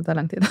føler jeg kommer til å ta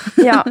lang tid.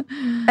 Ja.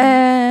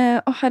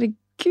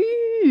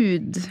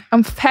 Herregud.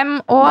 Om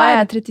 5 år. Da er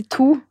jeg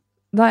 32.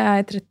 Da er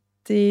jeg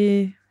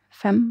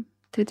 35.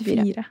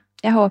 34.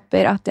 Jeg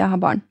håper at jeg har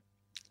barn.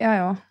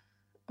 Ja.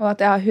 Og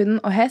at jeg har hund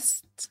og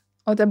hest,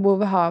 og at jeg bor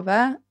ved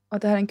havet, og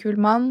at jeg har en kul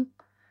mann,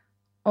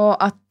 og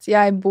at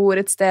jeg bor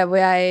et sted hvor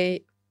jeg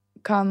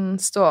kan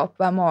stå opp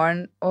hver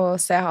morgen og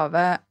se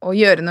havet, og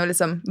gjøre noe,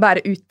 liksom,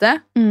 være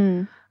ute.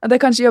 At jeg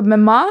kanskje jobber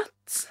med mat.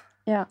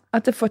 Ja.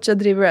 At jeg fortsatt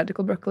driver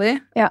Radical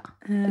Broccoli. Ja.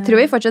 Jeg tror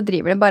vi fortsatt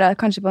driver det, bare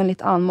kanskje på en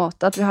litt annen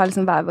måte. At vi har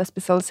liksom hver vår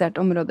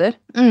spesialiserte områder.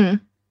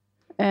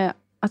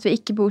 At vi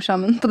ikke bor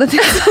sammen på det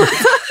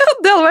tidspunktet.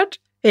 Det hadde vært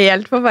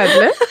helt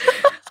forferdelig.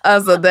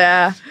 Altså, det...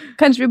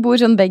 Kanskje vi bor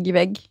sånn vegg i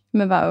vegg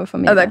med hver vår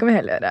familie. Ja, det kan vi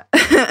heller gjøre.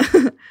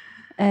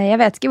 Jeg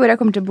vet ikke hvor jeg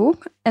kommer til å bo.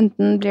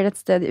 Enten blir det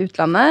et sted i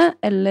utlandet,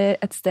 eller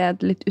et sted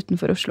litt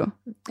utenfor Oslo.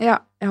 Ja,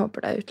 jeg håper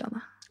det er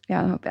utlandet. Ja,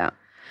 det håper jeg.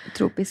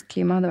 Tropisk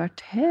klima hadde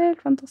vært helt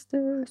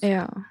fantastisk.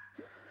 Ja.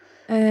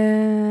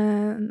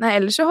 Nei,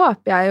 ellers så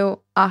håper jeg jo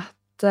at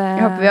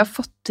Jeg håper vi har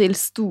fått til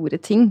store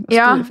ting og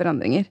store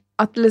forandringer.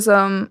 At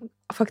liksom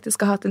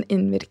faktisk har hatt en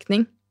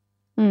innvirkning.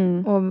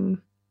 Og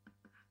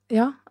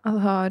at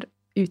det har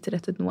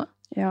utrettet noe.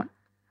 Ja.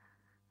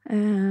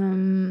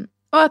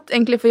 Og at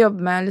egentlig få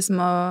jobbe med liksom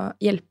å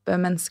hjelpe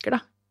mennesker,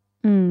 da.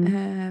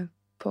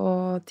 På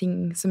ting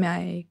som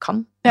jeg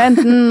kan. Ja,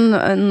 enten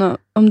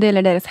om det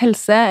gjelder deres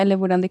helse, eller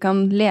hvordan de kan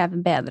leve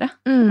bedre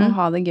og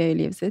ha det gøy i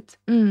livet sitt.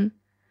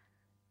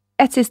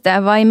 Et siste.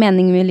 Hva er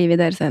meningen med livet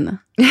i deres øyne?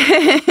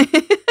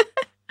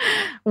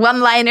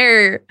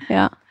 One-liner!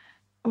 Ja.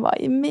 Hva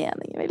er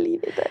meningen med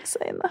livet i deres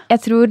øyne? Jeg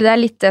tror det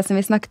er litt det som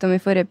vi snakket om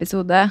i forrige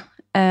episode,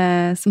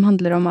 som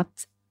handler om at,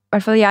 i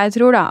hvert fall jeg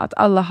tror da, at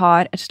alle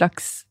har et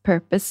slags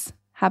purpose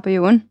her på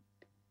jorden.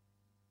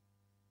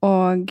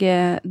 Og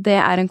det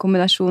er en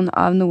kombinasjon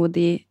av noe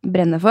de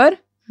brenner for,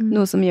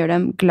 noe som gjør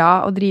dem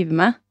glad å drive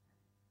med,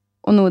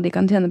 og noe de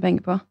kan tjene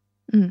penger på.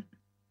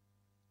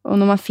 Og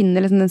når man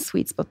finner liksom den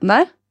sweet spoten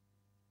der,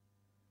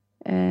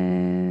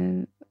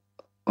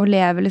 og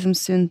lever liksom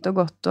sunt og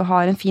godt og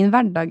har en fin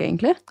hverdag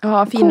egentlig, og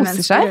har fine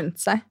mennesker rundt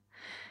seg.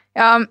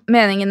 Ja,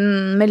 meningen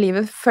med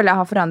livet føler jeg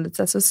har forandret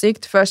seg så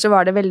sykt. Før så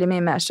var det veldig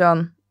mye mer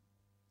sånn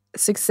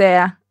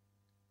suksess,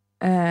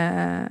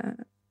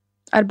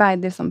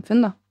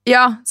 arbeidersamfunn da.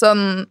 Ja,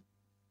 sånn,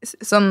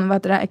 hva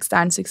heter det,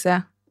 ekstern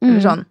suksess,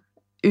 eller sånn,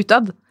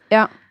 utad.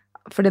 Ja.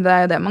 Fordi det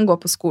er jo det man går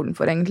på skolen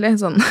for, egentlig.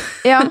 Sånn.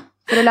 Ja,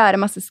 for å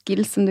lære masse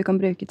skills som du kan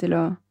bruke til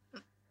å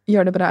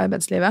gjøre det bra i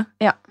arbeidslivet.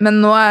 Ja.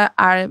 Men nå er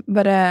det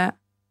bare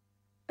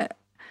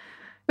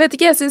vet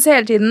ikke, jeg synes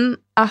hele tiden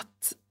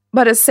at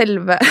bare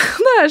selve,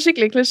 det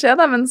skikkelig klisjé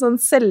da, men sånn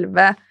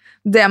selve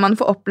det man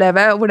får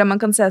oppleve, og hvordan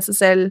man kan se seg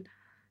selv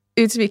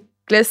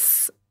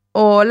utvikles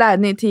og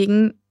lære nye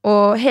ting,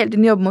 og hele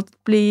tiden jobbe mot å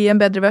bli en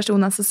bedre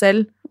versjon av seg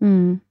selv,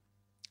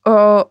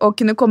 og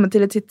kunne komme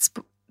til et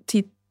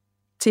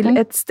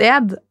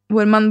sted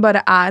hvor man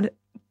bare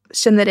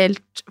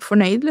generelt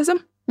fornøyd, liksom.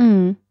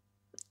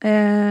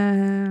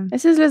 Jeg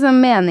synes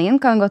liksom meningen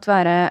kan godt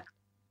være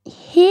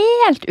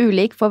helt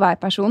ulik for hver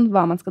person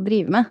hva man skal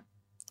drive med.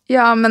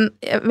 Ja, men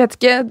jeg vet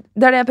ikke,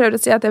 det det jeg prøver å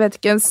si, at jeg vet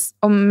ikke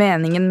om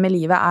meningen med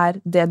livet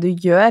det du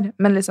gjør,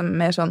 men liksom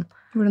mer sånn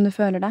hvordan du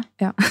føler deg.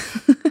 Ja.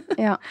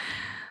 Ja.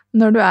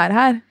 Når du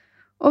her.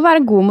 Og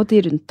være god mot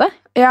de rundt deg.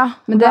 Ja.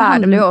 Men det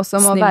handler jo også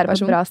om å være på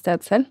et bra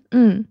sted selv.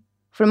 Mm.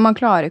 For man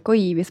klarer ikke å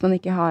gi hvis man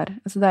ikke har.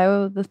 Altså det jo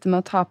dette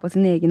med å ta på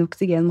sin egen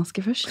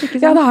oksygenmaske først, ikke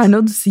sant? Ja, det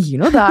noe, du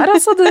sier noe der,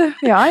 altså.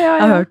 Ja. Jeg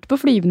har hørt på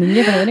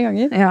flyvninger flere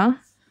ganger. Ja.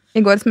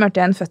 I går smørte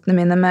jeg inn føttene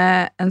mine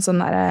med en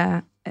sånn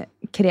der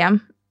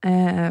krem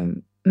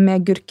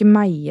med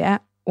gurkemeie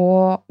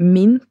og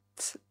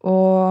mint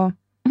og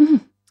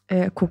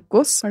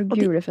kokos. Har du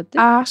gule føtter?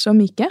 Og de så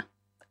myke.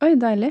 Oi,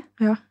 deilig.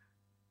 Ja.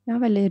 Jeg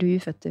har veldig ru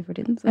føtter for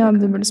tiden. Ja,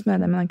 du burde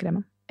smøre det med den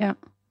kremen. Ja.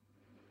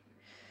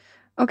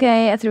 Ok,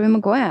 jeg tror vi må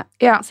gå, jeg.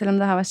 Ja. Selv om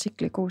det her var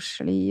skikkelig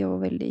koselig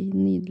og veldig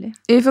nydelig.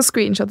 Vi får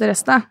screenshot i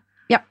resten, da.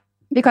 Ja.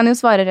 Vi kan jo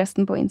svare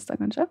resten på Insta,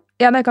 kanskje.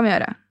 Ja, det kan vi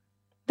gjøre.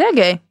 Det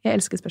gøy. Jeg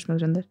elsker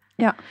spørsmålsrunder.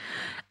 Ja.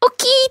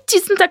 Ok,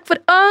 tusen takk for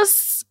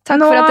oss!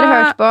 Takk for at dere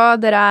hørte på.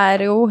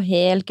 Dere jo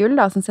helt gull,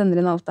 da, som sender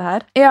inn alt det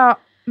her. Ja,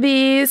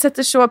 vi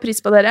setter så pris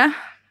på dere.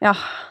 Ja.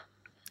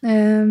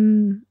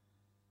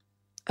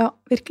 Ja,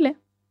 virkelig.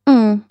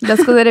 Det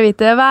skal dere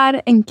vite.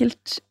 Hver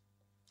enkelt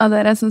av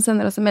dere som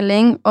sender oss en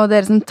melding, og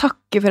dere som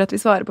takker for at vi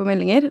svarer på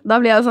meldinger, da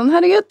blir jeg sånn,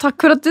 herregud, takk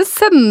for at du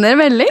sender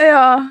melding!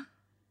 Ja.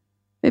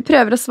 Vi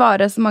prøver å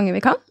svare så mange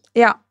vi kan.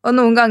 Ja, og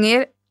noen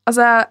ganger,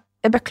 altså,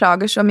 jeg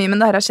beklager så mye, men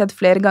det her har skjedd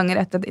flere ganger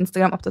etter at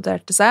Instagram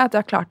oppdaterte seg, at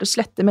jeg har klart å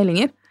slette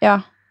meldinger. Ja,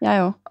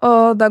 jeg også.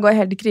 Og da går jeg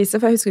helt i krise,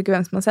 for jeg husker ikke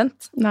hvem som har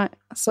sendt. Nei,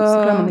 så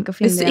klarer man ikke å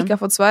finne hvis du ikke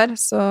har fått svar,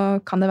 så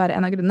kan det være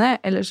en av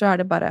grunnene, eller så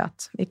det bare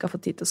at vi ikke har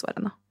fått tid til å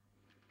svare ennå.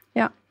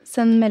 Ja,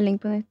 send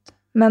melding på nytt.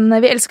 Men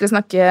vi elsker å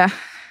snakke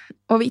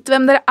og vite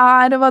hvem dere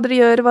og hva dere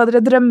gjør, og hva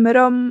dere drømmer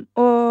om,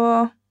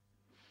 og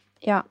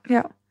ja.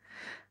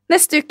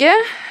 Neste uke,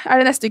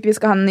 det neste uke vi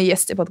skal ha en ny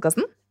gjest i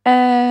podcasten?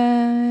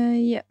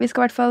 Ja, vi skal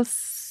I hvert fall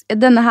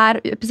denne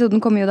her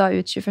episoden kommer jo da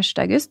ut 21.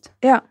 august.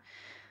 Ja.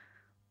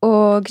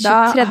 Og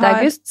 23.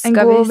 august skal vi...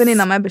 Da har en god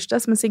venninne av meg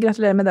bursdag som sier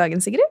gratulerer med dagen,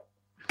 Sigrid.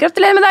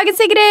 Gratulerer med dagen,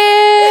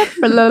 Sigrid!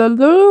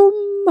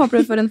 Håper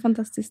du får en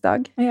fantastisk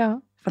dag. Ja.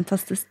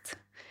 Fantastisk.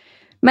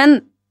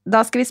 Men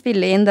da skal vi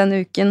spille inn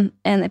denne uken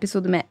en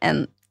episode med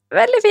en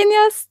veldig fin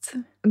gjest.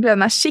 Jeg gleder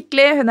meg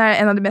skikkelig. Hun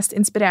en av de mest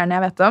inspirerende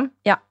jeg vet om.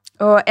 Ja.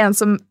 Og en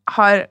som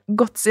har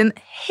gått sin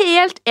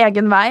helt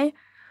egen vei,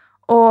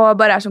 og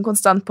bare som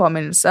konstant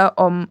påminnelse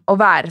om å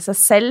være seg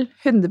selv,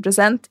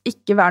 100%,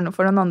 ikke være noe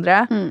for noen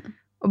andre,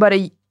 og bare,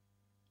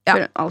 ja.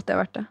 For alt det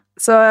har vært det.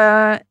 Så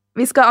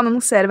vi skal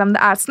annonsere hvem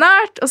det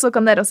snart, og så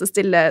kan dere også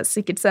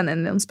sikkert sende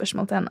inn noen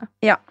spørsmål til henne.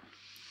 Ja.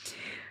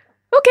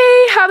 Ok,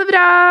 ha det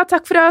bra.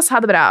 Takk for oss.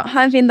 Ha det bra.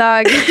 Ha en fin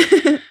dag.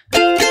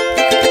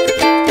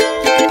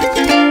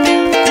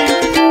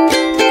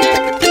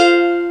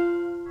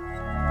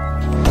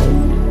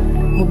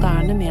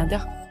 Moderne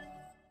media.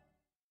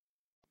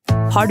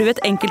 Har du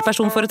et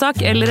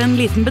enkeltpersonforetak eller en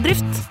liten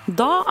bedrift?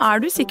 Da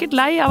du sikkert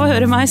lei av å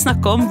høre meg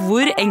snakke om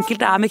hvor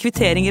enkelt det med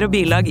kvitteringer og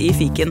bilag i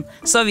fiken.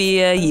 Så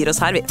vi gir oss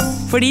her, vi.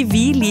 Fordi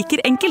vi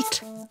liker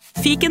enkelt.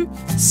 Fiken,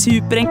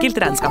 superenkelt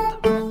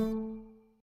regnskap.